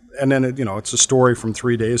 And then, it's a story from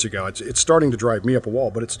 3 days ago. It's starting to drive me up a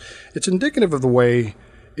wall. But it's indicative of the way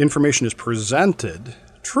information is presented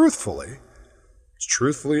truthfully.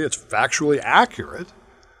 It's factually accurate,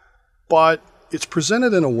 but it's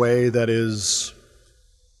presented in a way that is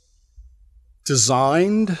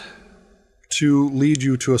designed to lead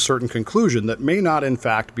you to a certain conclusion that may not, in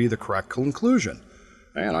fact, be the correct conclusion.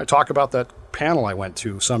 And I talk about that panel I went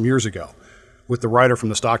to some years ago with the writer from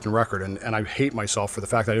the Stockton Record, and I hate myself for the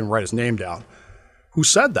fact that I didn't write his name down, who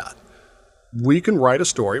said that. We can write a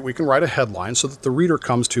story, we can write a headline so that the reader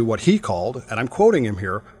comes to what he called, and I'm quoting him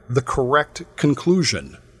here, the correct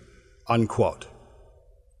conclusion, unquote.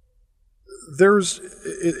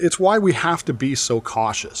 It's why we have to be so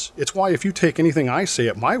cautious. It's why if you take anything I say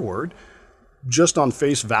at my word, just on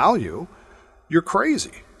face value, you're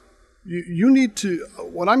crazy. You need to,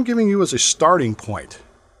 what I'm giving you is a starting point.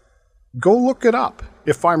 Go look it up.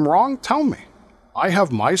 If I'm wrong, tell me. I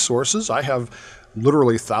have my sources. I have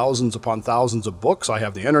literally thousands upon thousands of books. I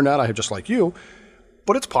have the internet. I have just like you.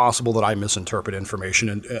 But it's possible that I misinterpret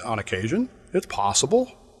information on occasion. It's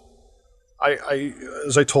possible.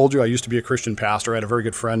 As I told you, I used to be a Christian pastor. I had a very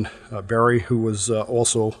good friend, Barry, who was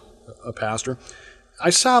also a pastor. I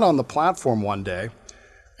sat on the platform one day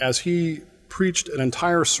as he preached an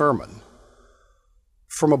entire sermon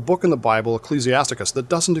from a book in the Bible, Ecclesiasticus, that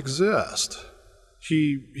doesn't exist.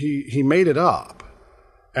 He made it up.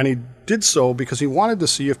 And he did so because he wanted to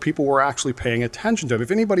see if people were actually paying attention to him,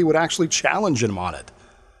 if anybody would actually challenge him on it.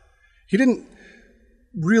 He didn't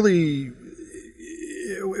really...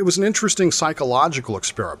 It was an interesting psychological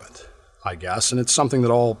experiment, I guess, and it's something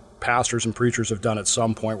that all pastors and preachers have done at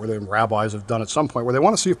some point, rabbis have done at some point, where they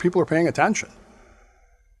want to see if people are paying attention.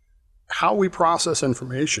 How we process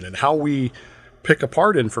information and how we pick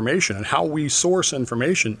apart information and how we source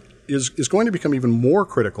information is going to become even more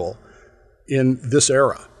critical in this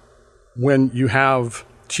era, when you have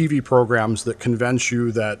TV programs that convince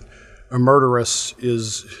you that a murderess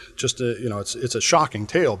is just it's a shocking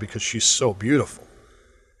tale because she's so beautiful,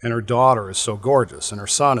 and her daughter is so gorgeous, and her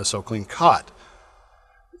son is so clean cut.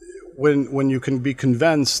 When you can be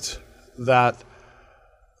convinced that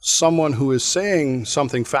someone who is saying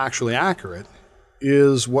something factually accurate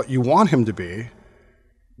is what you want him to be,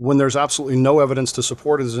 when there's absolutely no evidence to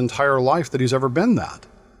support his entire life that he's ever been that.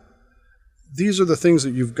 These are the things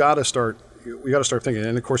that we got to start thinking.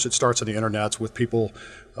 And of course, it starts on the internet with people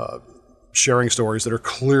sharing stories that are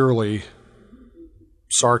clearly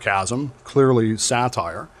sarcasm, clearly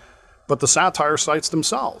satire, but the satire sites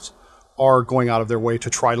themselves are going out of their way to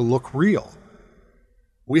try to look real.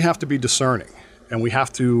 We have to be discerning, and we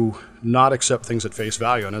have to not accept things at face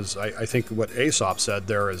value. And as I think what Aesop said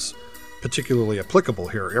there is particularly applicable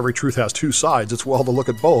here. Every truth has two sides. It's well to look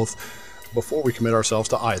at both before we commit ourselves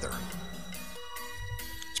to either.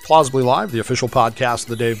 It's Plausibly Live, the official podcast of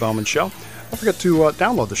The Dave Bowman Show. Don't forget to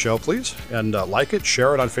download the show, please, and like it,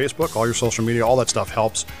 share it on Facebook, all your social media, all that stuff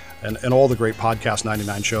helps, and all the great Podcast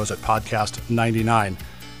 99 shows at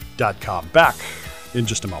podcast99.com. Back in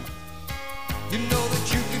just a moment. You know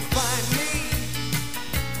that you can find me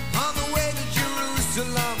on the way to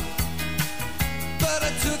Jerusalem, but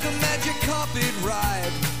I took a magic carpet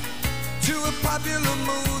ride to a popular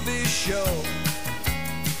movie show,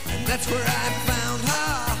 and that's where I found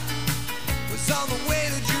her, was on the way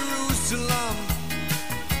to Jerusalem.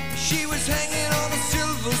 She was hanging on a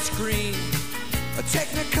silver screen, a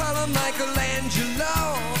Technicolor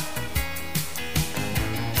Michelangelo.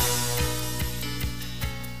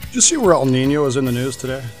 Did you see where El Nino is in the news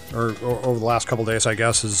today? Or over the last couple of days, I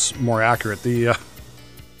guess, is more accurate. The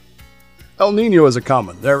El Nino is a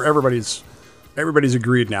coming. Everybody's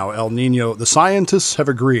agreed now. El Nino, the scientists have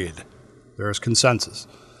agreed. There is consensus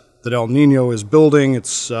that El Nino is building.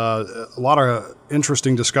 It's a lot of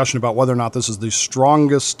interesting discussion about whether or not this is the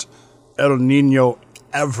strongest El Nino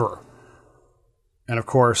ever. And of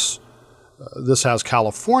course, this has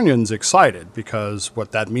Californians excited, because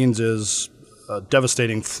what that means is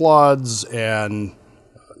devastating floods and...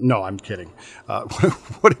 No, I'm kidding.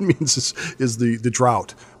 What it means is the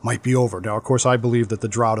drought might be over. Now, of course, I believe that the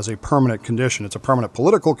drought is a permanent condition. It's a permanent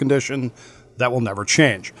political condition that will never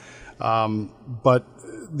change. But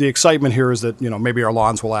the excitement here is that, maybe our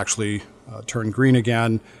lawns will actually turn green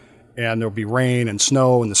again, and there'll be rain and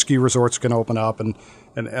snow, and the ski resorts can open up, and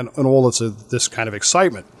all this kind of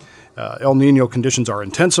excitement. El Nino conditions are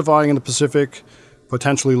intensifying in the Pacific,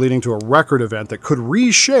 potentially leading to a record event that could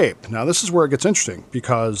reshape. Now, this is where it gets interesting,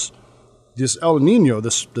 because this El Nino,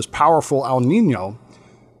 this powerful El Nino,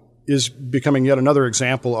 is becoming yet another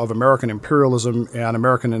example of American imperialism and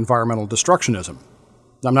American environmental destructionism.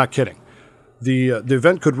 I'm not kidding. The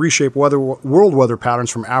event could reshape world weather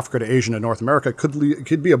patterns from Africa to Asia to North America. It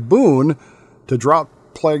could be a boon to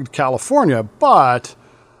drought-plagued California, but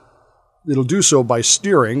it'll do so by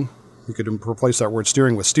steering. You could replace that word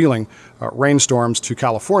steering with stealing rainstorms to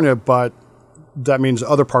California, but that means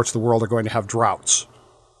other parts of the world are going to have droughts.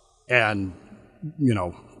 And,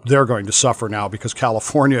 they're going to suffer now because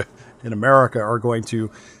California and America are going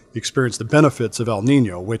to experience the benefits of El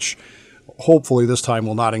Nino, which hopefully this time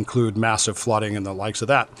will not include massive flooding and the likes of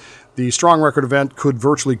that. The Strong Record event could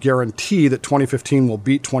virtually guarantee that 2015 will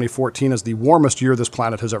beat 2014 as the warmest year this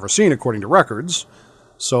planet has ever seen, according to records.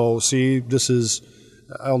 So, see,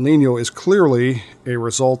 El Nino is clearly a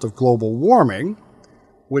result of global warming,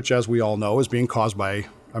 which, as we all know, is being caused by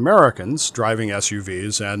Americans driving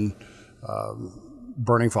SUVs and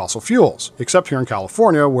burning fossil fuels, except here in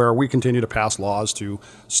California, where we continue to pass laws to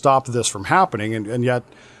stop this from happening, and yet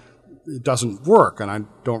it doesn't work, and I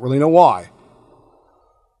don't really know why.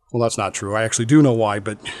 Well, that's not true. I actually do know why,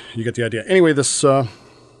 but you get the idea. Anyway, this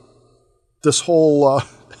whole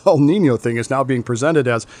El Nino thing is now being presented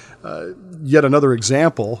as yet another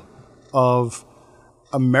example of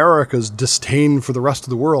America's disdain for the rest of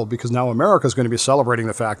the world, because now America is going to be celebrating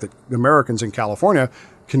the fact that Americans in California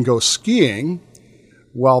can go skiing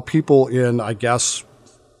while people in, I guess,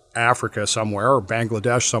 Africa somewhere or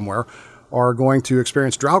Bangladesh somewhere are going to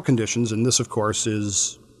experience drought conditions, and this, of course,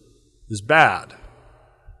 is bad.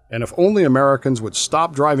 And if only Americans would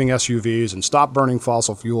stop driving SUVs and stop burning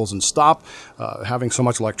fossil fuels and stop having so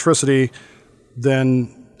much electricity,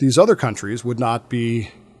 then these other countries would not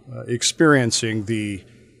be experiencing the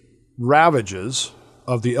ravages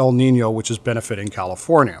of the El Nino, which is benefiting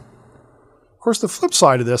California. Of course, the flip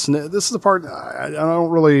side of this, and this is the part I don't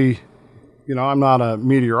really, I'm not a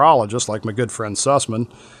meteorologist like my good friend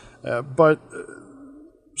Sussman, but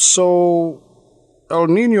so El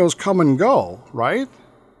Ninos come and go, right?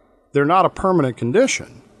 They're not a permanent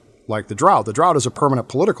condition like the drought. The drought is a permanent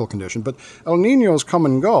political condition, but El Ninos come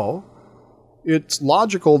and go. It's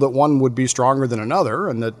logical that one would be stronger than another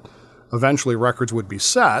and that eventually records would be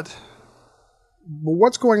set. But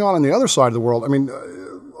what's going on the other side of the world? I mean,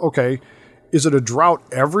 okay, is it a drought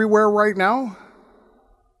everywhere right now?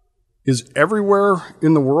 Is everywhere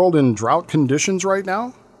in the world in drought conditions right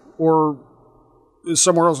now? Or is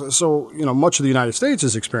somewhere else? So, much of the United States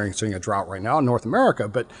is experiencing a drought right now in North America,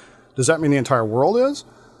 but does that mean the entire world is?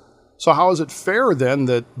 So how is it fair then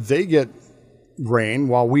that they get rain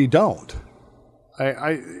while we don't?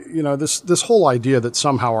 This whole idea that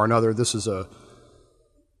somehow or another this is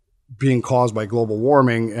being caused by global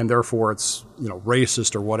warming and therefore it's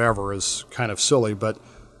racist or whatever is kind of silly. But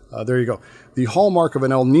there you go. The hallmark of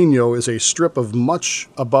an El Nino is a strip of much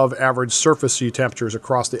above average surface sea temperatures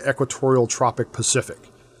across the equatorial tropic Pacific.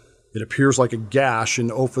 It appears like a gash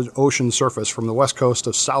in ocean surface from the west coast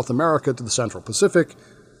of South America to the central Pacific.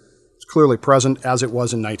 It's clearly present as it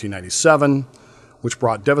was in 1997, which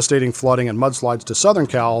brought devastating flooding and mudslides to southern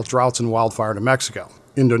Cal, droughts and wildfire to Mexico,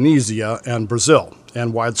 Indonesia, and Brazil,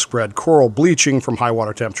 and widespread coral bleaching from high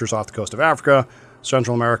water temperatures off the coast of Africa,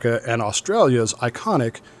 Central America, and Australia's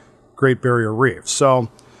iconic Great Barrier Reef. So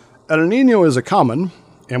El Nino is a-comin',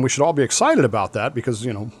 and we should all be excited about that because,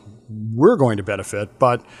 we're going to benefit.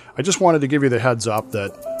 But I just wanted to give you the heads up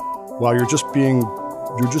that while you're just being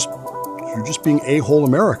a-hole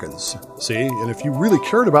Americans, see? And if you really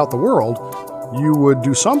cared about the world, you would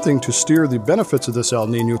do something to steer the benefits of this El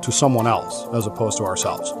Nino to someone else as opposed to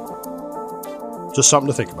ourselves. Just something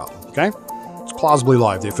to think about, okay? It's Plausibly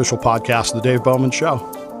Live, the official podcast of the Dave Bowman Show.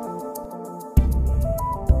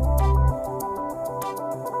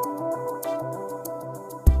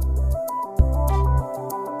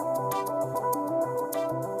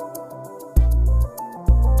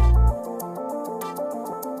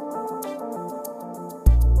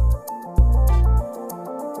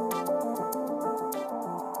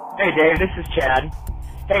 Hey Dave, this is Chad.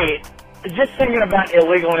 Hey, just thinking about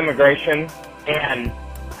illegal immigration and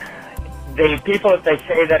the people that they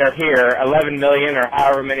say that are here, 11 million or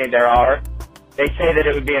however many there are, they say that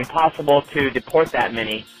it would be impossible to deport that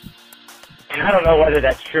many. And I don't know whether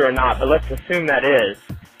that's true or not, but let's assume that is.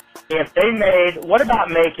 If they made, what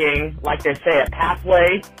about making, like they say, a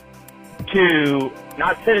pathway to,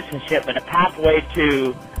 not citizenship, but a pathway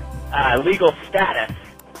to legal status?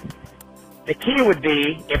 The key would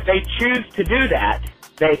be, if they choose to do that,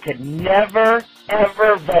 they could never,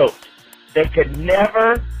 ever vote. They could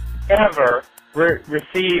never, ever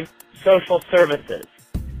receive social services.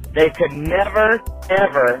 They could never,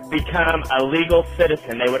 ever become a legal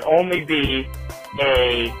citizen. They would only be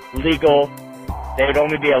a legal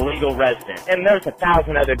resident. And there's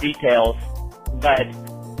 1,000 other details, but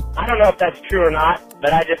I don't know if that's true or not,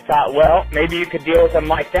 but I just thought, well, maybe you could deal with them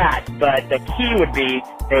like that. But the key would be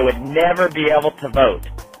they would never be able to vote.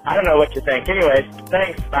 I don't know what you think. Anyways,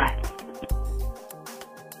 thanks. Bye.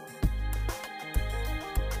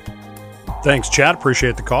 Thanks, Chad.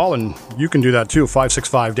 Appreciate the call. And you can do that too.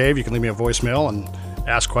 565-DAVE. You can leave me a voicemail and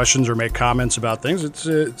ask questions or make comments about things.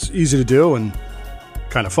 It's easy to do and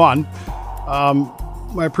kind of fun.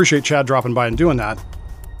 I appreciate Chad dropping by and doing that.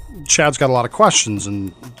 Chad's got a lot of questions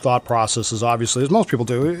and thought processes, obviously, as most people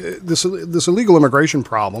do. This illegal immigration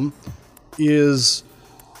problem is,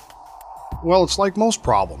 well, it's like most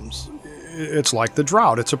problems. It's like the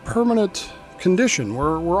drought. It's a permanent condition.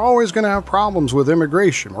 We're always going to have problems with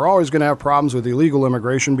immigration. We're always going to have problems with illegal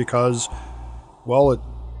immigration because, well, it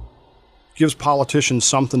gives politicians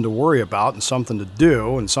something to worry about and something to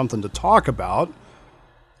do and something to talk about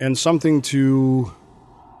and something to,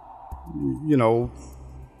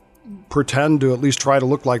 pretend to at least try to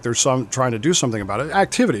look like they're trying to do something about it.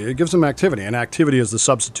 Activity. It gives them activity, and activity is the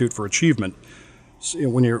substitute for achievement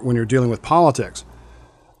when you're dealing with politics.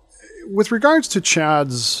 With regards to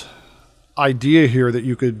Chad's idea here that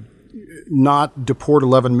you could not deport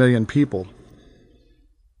 11 million people,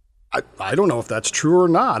 I don't know if that's true or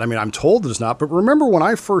not. I mean, I'm told that it's not, but remember when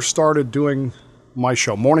I first started doing my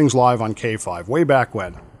show, Mornings Live on K5, way back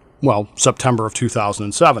when, September of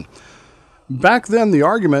 2007. Back then, the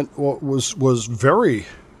argument was very,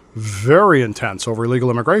 very intense over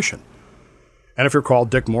illegal immigration. And if you recall,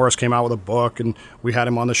 Dick Morris came out with a book, and we had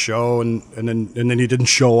him on the show, and then he didn't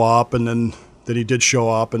show up, and then he did show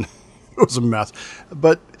up, and it was a mess.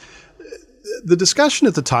 But the discussion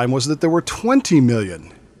at the time was that there were 20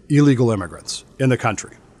 million illegal immigrants in the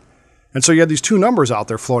country. And so you had these two numbers out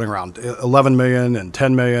there floating around, 11 million and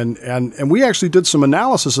 10 million. And we actually did some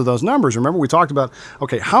analysis of those numbers. Remember, we talked about,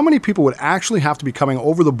 okay, how many people would actually have to be coming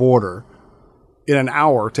over the border in an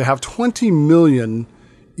hour to have 20 million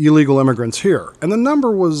illegal immigrants here? And the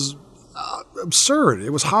number was absurd. It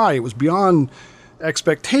was high. It was beyond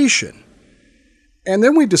expectation. And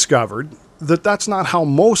then we discovered that that's not how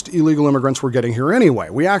most illegal immigrants were getting here anyway.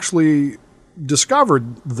 We actually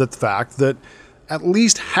discovered the fact that at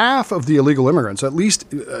least half of the illegal immigrants, at least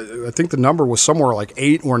I think the number was somewhere like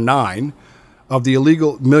 8 or 9 of the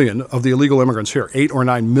illegal immigrants here, 8 or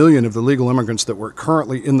 9 million of the legal immigrants that were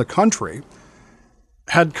currently in the country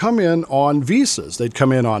had come in on visas. They'd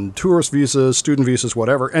come in on tourist visas, student visas,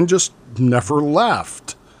 whatever, and just never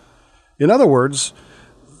left. In other words,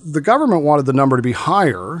 the government wanted the number to be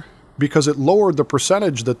higher because it lowered the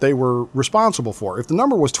percentage that they were responsible for. If the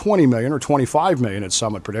number was 20 million or 25 million, as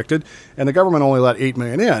some had predicted, and the government only let 8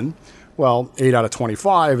 million in, well, 8 out of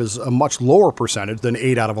 25 is a much lower percentage than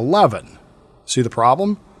 8 out of 11. See the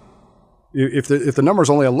problem? If the number is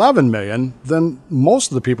only 11 million, then most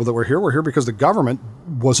of the people that were here because the government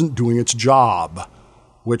wasn't doing its job,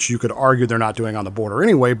 which you could argue they're not doing on the border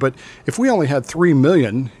anyway. But if we only had 3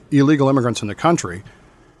 million illegal immigrants in the country,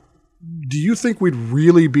 do you think we'd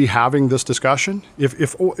really be having this discussion?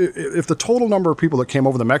 If the total number of people that came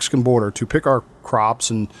over the Mexican border to pick our crops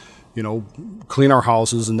and, clean our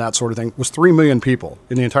houses and that sort of thing was 3 million people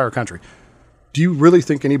in the entire country, do you really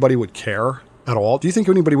think anybody would care at all? Do you think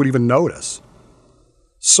anybody would even notice?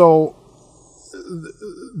 So,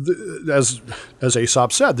 as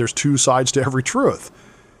Aesop said, there's two sides to every truth.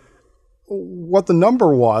 What the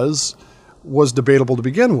number was debatable to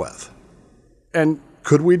begin with. And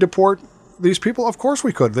could we deport these people? Of course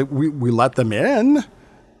we could. We let them in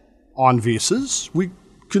on visas. We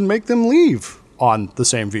can make them leave on the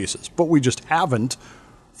same visas, but we just haven't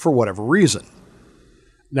for whatever reason.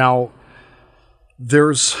 Now,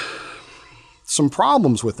 there's some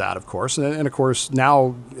problems with that, of course. And of course,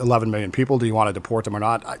 now 11 million people, do you want to deport them or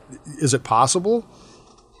not? Is it possible?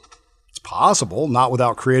 It's possible, not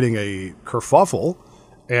without creating a kerfuffle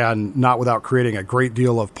and not without creating a great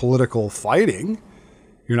deal of political fighting.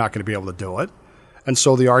 You're not going to be able to do it. And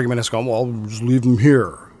so the argument has gone, well, just leave them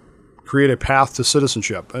here. Create a path to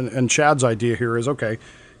citizenship. And Chad's idea here is, okay,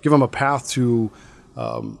 give them a path to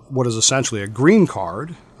what is essentially a green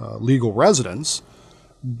card, legal residence,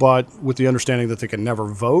 but with the understanding that they can never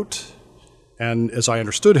vote, and as I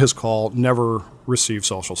understood his call, never receive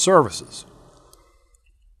social services.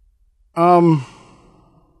 I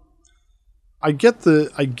get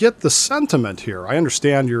the sentiment here. I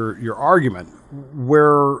understand your argument.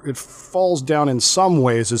 Where it falls down in some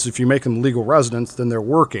ways is if you make them legal residents, then they're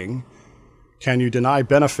working. Can you deny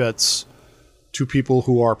benefits to people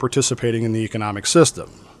who are participating in the economic system?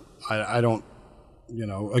 I don't,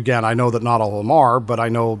 again, I know that not all of them are, but I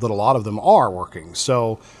know that a lot of them are working.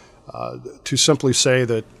 So to simply say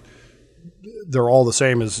that they're all the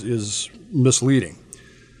same is misleading.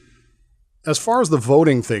 As far as the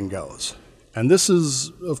voting thing goes, and this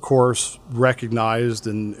is, of course, recognized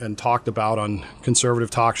and talked about on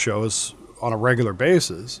conservative talk shows on a regular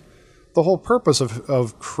basis, the whole purpose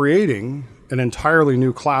of creating an entirely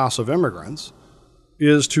new class of immigrants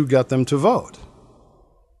is to get them to vote.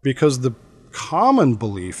 Because the common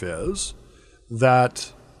belief is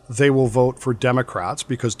that they will vote for Democrats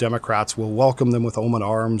because Democrats will welcome them with open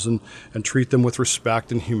arms and treat them with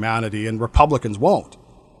respect and humanity, and Republicans won't.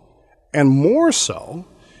 And more so,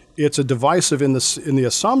 it's a divisive in the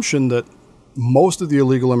assumption that most of the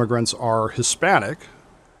illegal immigrants are Hispanic,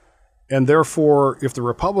 and therefore, if the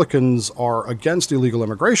Republicans are against illegal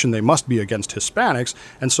immigration, they must be against Hispanics,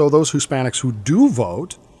 and so those Hispanics who do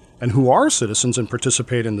vote and who are citizens and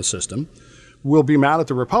participate in the system will be mad at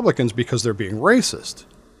the Republicans because they're being racist.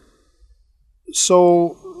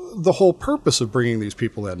 So the whole purpose of bringing these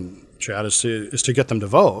people in, Chad, is to get them to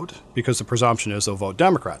vote, because the presumption is they'll vote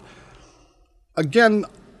Democrat. Again,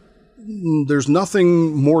 there's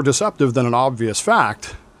nothing more deceptive than an obvious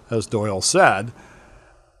fact, as Doyle said.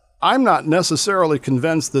 I'm not necessarily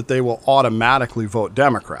convinced that they will automatically vote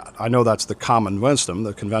Democrat. I know that's the common wisdom,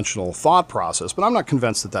 the conventional thought process, but I'm not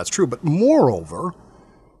convinced that that's true. But moreover,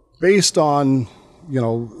 based on,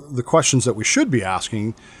 the questions that we should be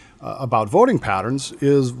asking, about voting patterns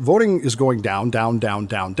is voting is going down, down, down,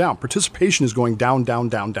 down, down. Participation is going down, down,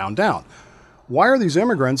 down, down, down. Why are these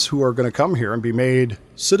immigrants who are going to come here and be made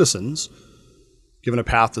citizens, given a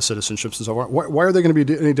path to citizenships and so on, why are they going to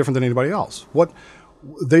be any different than anybody else?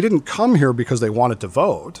 They didn't come here because they wanted to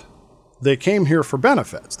vote. They came here for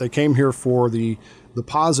benefits. They came here for the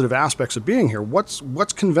positive aspects of being here. What's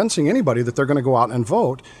convincing anybody that they're going to go out and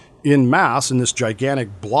vote in mass in this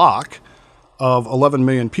gigantic block of 11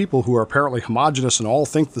 million people who are apparently homogenous and all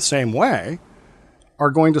think the same way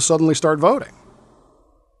are going to suddenly start voting?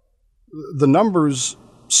 The numbers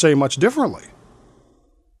say much differently.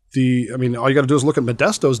 All you got to do is look at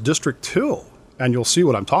Modesto's District 2, and you'll see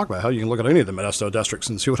what I'm talking about. Hell, you can look at any of the Modesto districts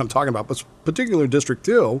and see what I'm talking about. But particularly District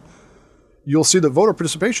 2, you'll see that voter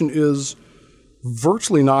participation is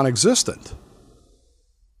virtually non-existent.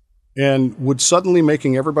 And would suddenly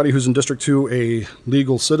making everybody who's in District 2 a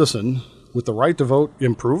legal citizen with the right to vote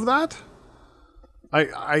improve that?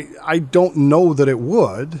 I don't know that it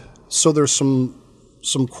would. So there's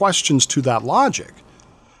some questions to that logic.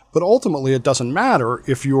 But ultimately, it doesn't matter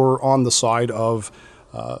if you're on the side of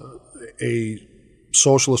a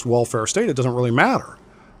socialist welfare state. It doesn't really matter.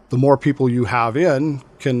 The more people you have in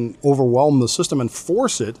can overwhelm the system and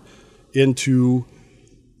force it into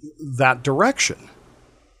that direction.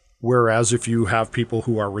 Whereas if you have people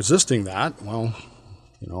who are resisting that, well,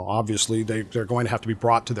 obviously they're going to have to be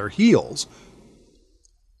brought to their heels.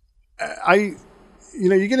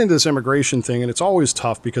 You get into this immigration thing, and it's always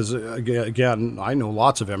tough because, again, I know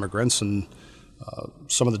lots of immigrants, and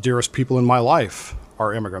some of the dearest people in my life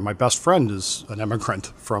are immigrant. My best friend is an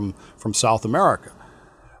immigrant from South America.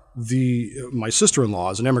 My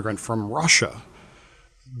sister-in-law is an immigrant from Russia.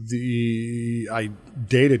 I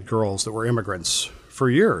dated girls that were immigrants for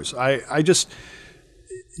years.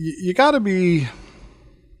 You got to be.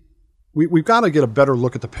 We've got to get a better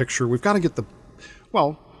look at the picture. We've got to get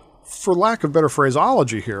for lack of better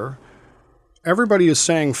phraseology here, everybody is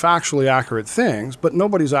saying factually accurate things, but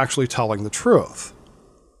nobody's actually telling the truth.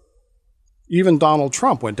 Even Donald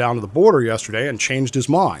Trump went down to the border yesterday and changed his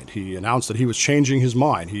mind. He announced that he was changing his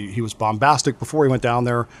mind. He was bombastic before he went down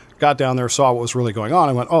there, got down there, saw what was really going on,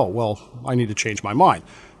 and went, oh, well, I need to change my mind.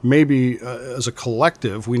 Maybe as a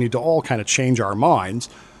collective, we need to all kind of change our minds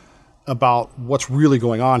about what's really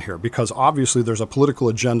going on here, because obviously there's a political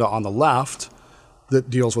agenda on the left that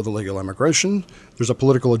deals with illegal immigration. There's a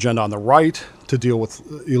political agenda on the right to deal with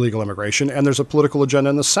illegal immigration, and there's a political agenda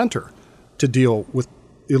in the center to deal with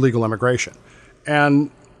illegal immigration. And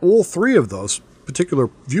all three of those particular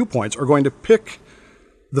viewpoints are going to pick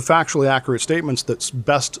the factually accurate statements that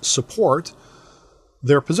best support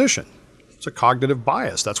their position. It's a cognitive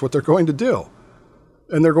bias. That's what they're going to do.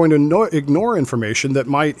 And they're going to ignore information that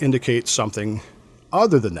might indicate something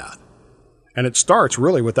other than that. And it starts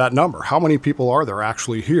really with that number. How many people are there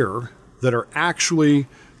actually here that are actually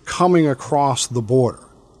coming across the border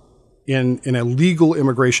in a legal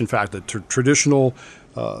immigration fact, the traditional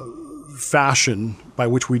fashion by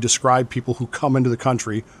which we describe people who come into the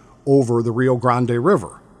country over the Rio Grande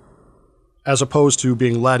River, as opposed to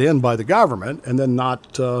being let in by the government and then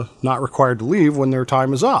not required to leave when their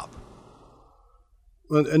time is up.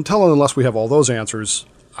 Until and unless we have all those answers,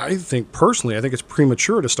 I think it's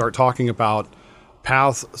premature to start talking about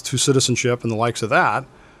paths to citizenship and the likes of that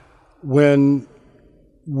when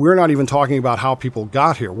we're not even talking about how people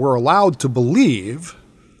got here. We're allowed to believe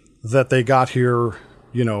that they got here,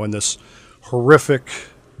 in this horrific,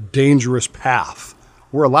 dangerous path.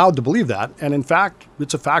 We're allowed to believe that, and in fact,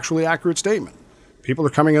 it's a factually accurate statement. People are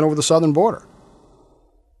coming in over the southern border.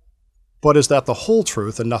 But is that the whole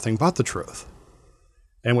truth and nothing but the truth?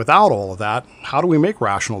 And without all of that, how do we make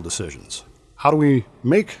rational decisions? How do we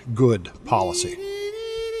make good policy?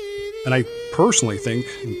 And I personally think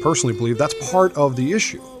and personally believe that's part of the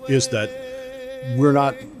issue, is that we're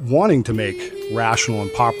not wanting to make rational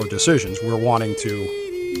and proper decisions. We're wanting to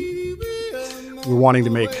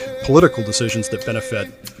make political decisions that benefit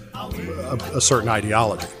a certain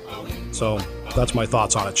ideology. So that's my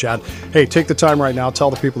thoughts on it, Chad. Hey, take the time right now. Tell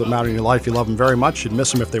the people that matter in your life you love them very much. You'd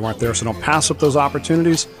miss them if they weren't there, so don't pass up those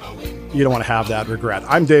opportunities. You don't want to have that regret.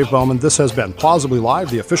 I'm Dave Bowman. This has been Plausibly Live,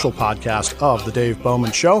 the official podcast of The Dave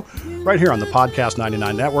Bowman Show, right here on the Podcast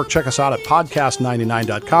 99 Network. Check us out at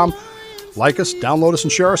podcast99.com. Like us, download us,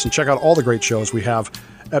 and share us, and check out all the great shows we have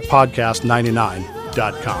at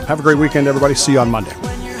podcast99.com. Have a great weekend, everybody. See you on Monday.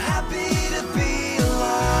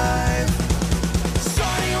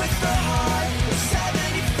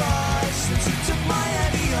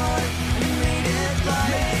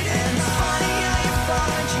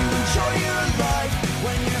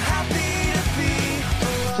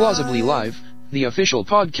 Plausibly Live the official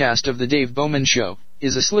podcast of The Dave Bowman Show,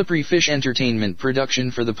 is a Slippery Fish Entertainment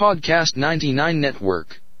production for the Podcast 99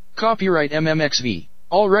 Network. Copyright MMXV.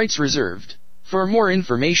 All rights reserved. For more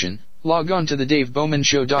information, log on to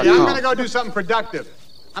thedavebowmanshow.com. Yeah, I'm going to go do something productive.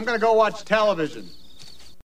 I'm going to go watch television.